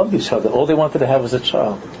all they loved each other. All they wanted to have was a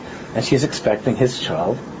child, and she's expecting his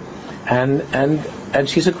child, and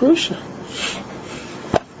she's a grusha.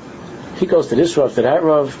 He goes to this Rav, to that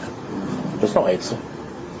Rav. There's no eitzah.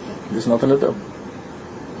 There's nothing to do.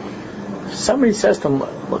 Somebody says to him,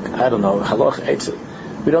 look, I don't know, halach eitzah.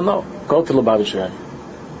 We don't know. Go to Lubavitch Rebbe.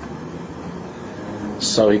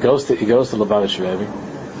 So he goes to Lubavitch Rebbe.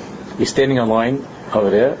 He's standing on line over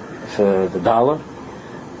there for the dollar,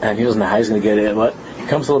 and he doesn't know how he's going to get it. But he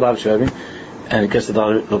comes to Lubavitch Rebbe, and he gets the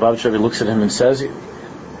dollar. Lubavitch Rebbe looks at him and says,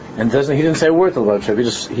 and he didn't say a word to Lubavitch Rebbe.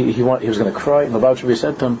 He was going to cry. And Lubavitch Rebbe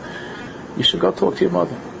said to him, you should go talk to your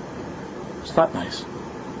mother. It's not nice.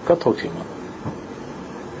 Go talk to your mother.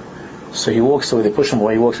 So he walks away, they push him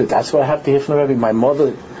away, he walks away. That's what I have to hear from the Rebbe. My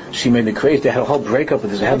mother, she made me crazy. They had a whole breakup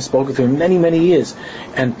with this. I hadn't spoken to him in many, many years.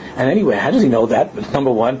 And anyway, how does he know that?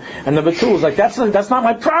 Number one. And number two was like, that's not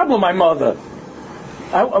my problem, my mother.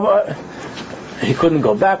 He couldn't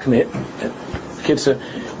go back. Kids,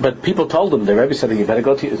 but people told him, the Rebbe said, you better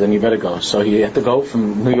go then you better go. So he had to go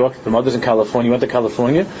from New York. The mother's in California. He went to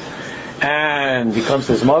California. And he comes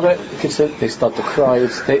to his mother. Kids, they start to cry.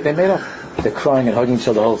 They made up. They're crying and hugging each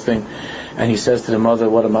other, the whole thing. And he says to the mother,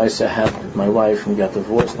 what am I say happened with my wife, and we got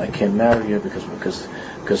divorced, and I can't marry her because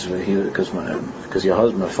your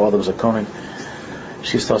husband, my father was a Kohen.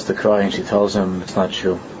 She starts to cry and she tells him, it's not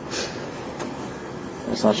true.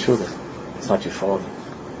 It's not true. It's not your father.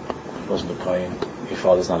 He wasn't a Kohen. Your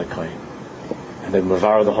father's not a Kohen. And then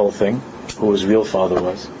Mavara, the whole thing, who his real father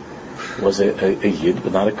was a Yid,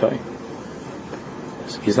 but not a Kohen.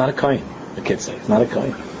 He's not a Kohen, the kids say. He's not a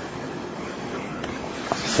Kohen.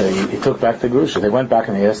 So he took back the grusha. They went back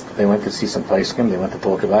and they went to see some Paiskim, they went to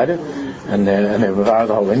talk about it, and they were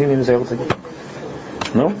the whole thing, and he was able to get it.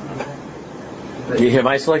 No? You hear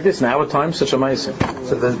mice like this in our time, such a mice.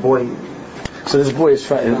 So this boy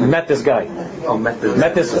met this guy. Oh, met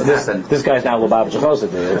this guy's now Lubavitch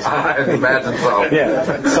Chosed. I imagine so.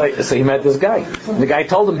 Yeah. So he met this guy. The guy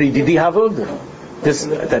told him, "Did he have you're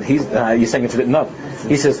saying it's written up."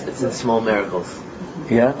 He says, "It's in Small Miracles."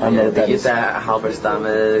 Yeah, I know that. There's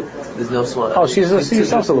no small. Oh, she's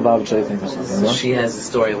also Lubavitch, I think. So she has the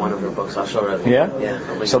story in one of her books. I'll show her.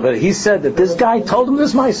 Yeah. So, but he said that this guy told him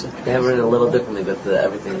this mice. They have written a little differently, but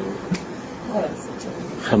everything.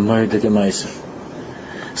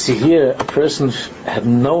 See here, a person had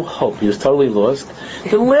no hope. He was totally lost.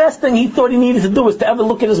 The last thing he thought he needed to do was to ever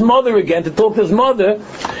look at his mother again, to talk to his mother.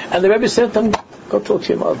 And the Rebbe said to him, go talk to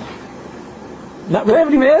your mother. Not without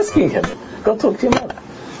even asking him. Go talk to your mother.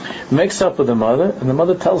 Makes up with the mother, and the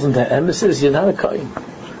mother tells him to Emma says, you're not a Kohen.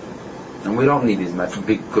 And we don't need these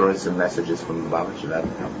big gruesome messages from the Lubavitch Rebbe.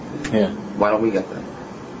 Yeah. Why don't we get them?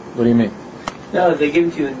 What do you mean? No, they give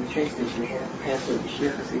it to you in the train station.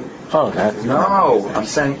 No, I'm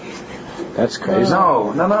saying. That's crazy.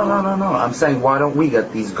 No. I'm saying, why don't we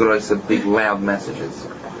get these gruesome, big, loud messages?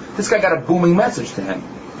 This guy got a booming message to him.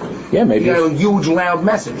 Yeah, maybe. He got a huge, loud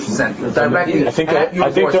message sent directly. I think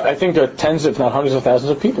there are tens, if not hundreds of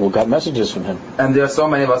thousands of people who got messages from him. And there are so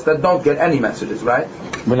many of us that don't get any messages, right?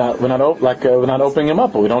 We're not opening him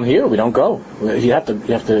up, but we don't hear, we don't go. You have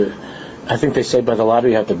to. I think they say by the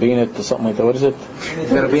lottery you have to be in it or something like that. What is it?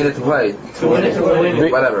 You gotta be in it to play. To win it.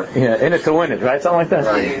 Whatever. Yeah, in it to win it, right? Something like that.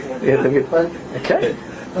 Right. Okay.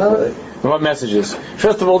 What messages?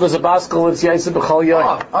 First of all, there's a baskel. It's Yaisa B'chol Yoy.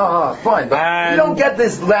 Fine. But you don't get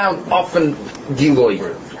this round often Giloy.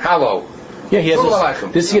 Hello. Yeah, he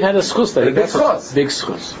has this year had a schus that he got.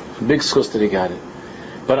 Big schus that he got it.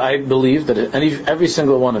 But I believe that every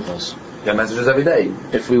single one of us, get messages every day.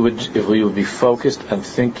 If we would be focused and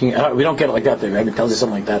thinking, we don't get it like that. The Rebbe tells you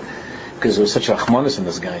something like that because there was such a achmanis in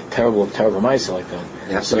this guy, terrible ma'aseh like that.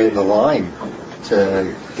 You have to be in the line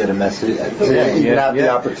to get a message. The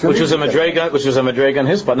opportunity. Which was a madrega on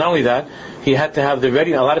his part. Not only that, he had to have the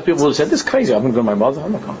ready. A lot of people would have said, "This is crazy. I'm going to go to my mother."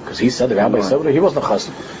 I'm not going because he said the rabbi said it. He wasn't a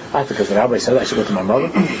chassid. I think because the rabbi said I should go to my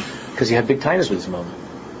mother because he had big tinnitus with his mother.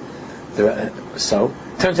 So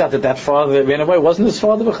turns out that father that ran away wasn't his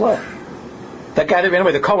father b'chlal. That guy that ran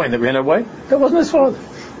away, the Kohen that ran away, that wasn't his father.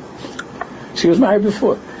 She was married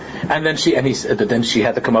before, and then she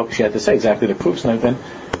had to come up. She had to say exactly the proofs and everything.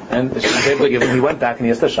 And she was able to give him. He went back and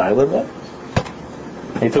he asked the shayla.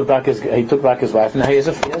 He took back his wife, and now he has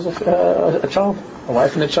a child, a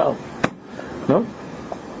wife and a child. No.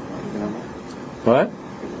 What?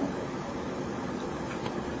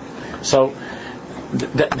 So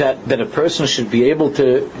that a person should be able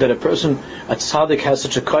to, that a tzaddik has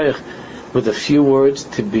such a koyach with a few words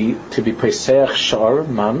to be peseach shar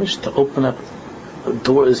mamish, to open up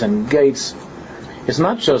doors and gates. It's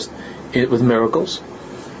not just with miracles,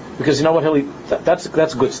 because you know what, Hilly, that's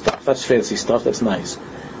good stuff, that's fancy stuff, that's nice.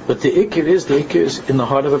 But the ikir is in the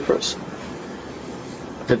heart of a person.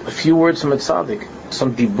 That a few words from a tzaddik,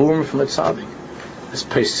 some diburim from a tzaddik, this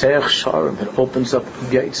peseach shar, that opens up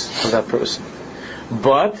gates for that person.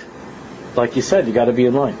 But, like you said, you got to be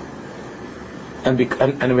in line, and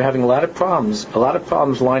we're having a lot of problems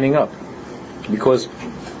lining up, because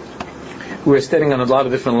we're standing on a lot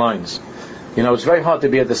of different lines. You know, it's very hard to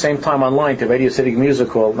be at the same time online to Radio City Music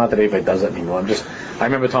Hall. Not that anybody does that anymore. I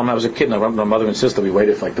remember the time I was a kid, and I went with my mother and sister. We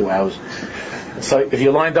waited for like 2 hours. So if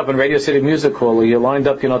you lined up in Radio City Music Hall, or you lined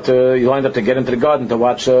up to get into the garden to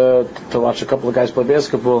watch a couple of guys play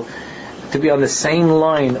basketball. To be on the same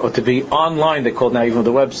line or to be online, they call it now, even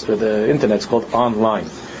the internet's called online.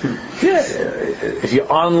 Yeah, if you're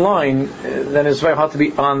online, then it's very hard to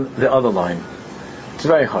be on the other line. It's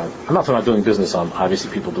very hard. I'm not talking about doing business on. Obviously,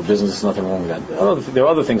 people do business. There's nothing wrong with that. There are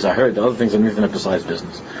other things I heard. There are other things on the internet besides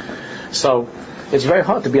business. So it's very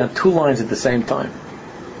hard to be on 2 lines at the same time.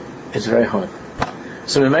 It's very hard.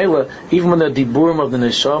 So even when the diburim of the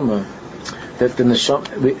neshama, that the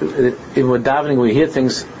neshama, in we're davening, we hear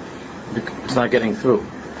things. It's not getting through.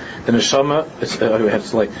 The neshama,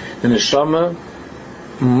 the neshama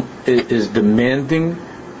is demanding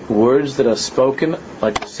words that are spoken.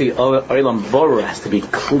 Like, see, Olam Borah has to be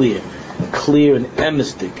clear and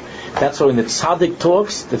emistic. That's why when the tzaddik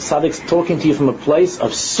talks, the tzaddik's talking to you from a place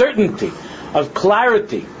of certainty, of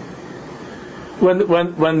clarity. When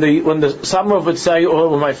the Samrav would say, or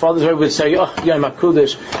when my father's would say, Yom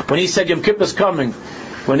HaKudesh, when he said Yom Kippur's coming.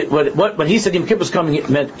 When he said Yom Kippur's coming, it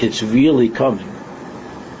meant it's really coming.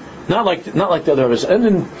 Not like the other of us. And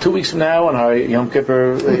in 2 weeks from now, on our Yom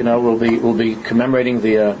Kippur, we'll be commemorating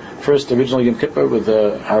the first original Yom Kippur with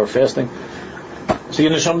our fasting. So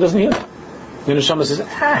Yom Neshama doesn't hear that. Yom Neshama says,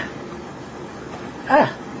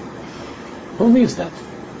 who needs that?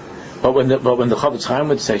 But when the Chavetz Chaim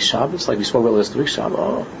would say Shabbos, like we spoke about last week,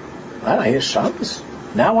 Shabbos, I hear Shabbos.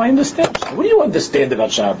 Now I understand. What do you understand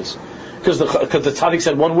about Shabbos? Because the tzaddik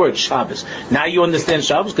said one word, Shabbos. Now you understand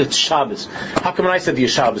Shabbos because it's Shabbos. How come when I said to you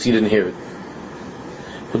Shabbos, you didn't hear it?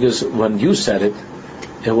 Because when you said it,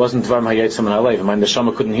 it wasn't Dvar Hayatzim and Alev. My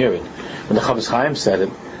neshama couldn't hear it. When the Chavetz Chaim said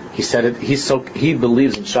it, he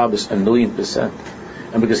believes in Shabbos 1,000,000%.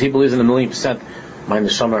 And because he believes in 1,000,000%, my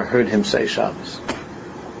neshama heard him say Shabbos.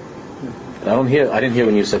 But I didn't hear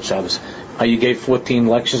when you said Shabbos. You gave 14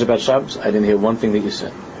 lectures about Shabbos. I didn't hear one thing that you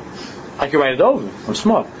said. I could write it over. I'm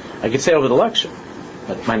smart. I could say over the lecture,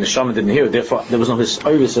 but my neshama didn't hear it. Therefore, there was no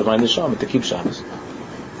service of my neshama to keep Shabbos.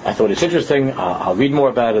 I thought it's interesting. I'll read more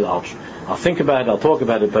about it. I'll think about it. I'll talk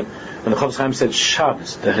about it. But when the Chavetz Chaim said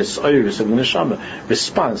Shabbos, the service of the neshama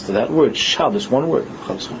responds to that word Shabbos, one word.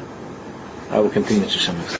 I will continue to Shabbos.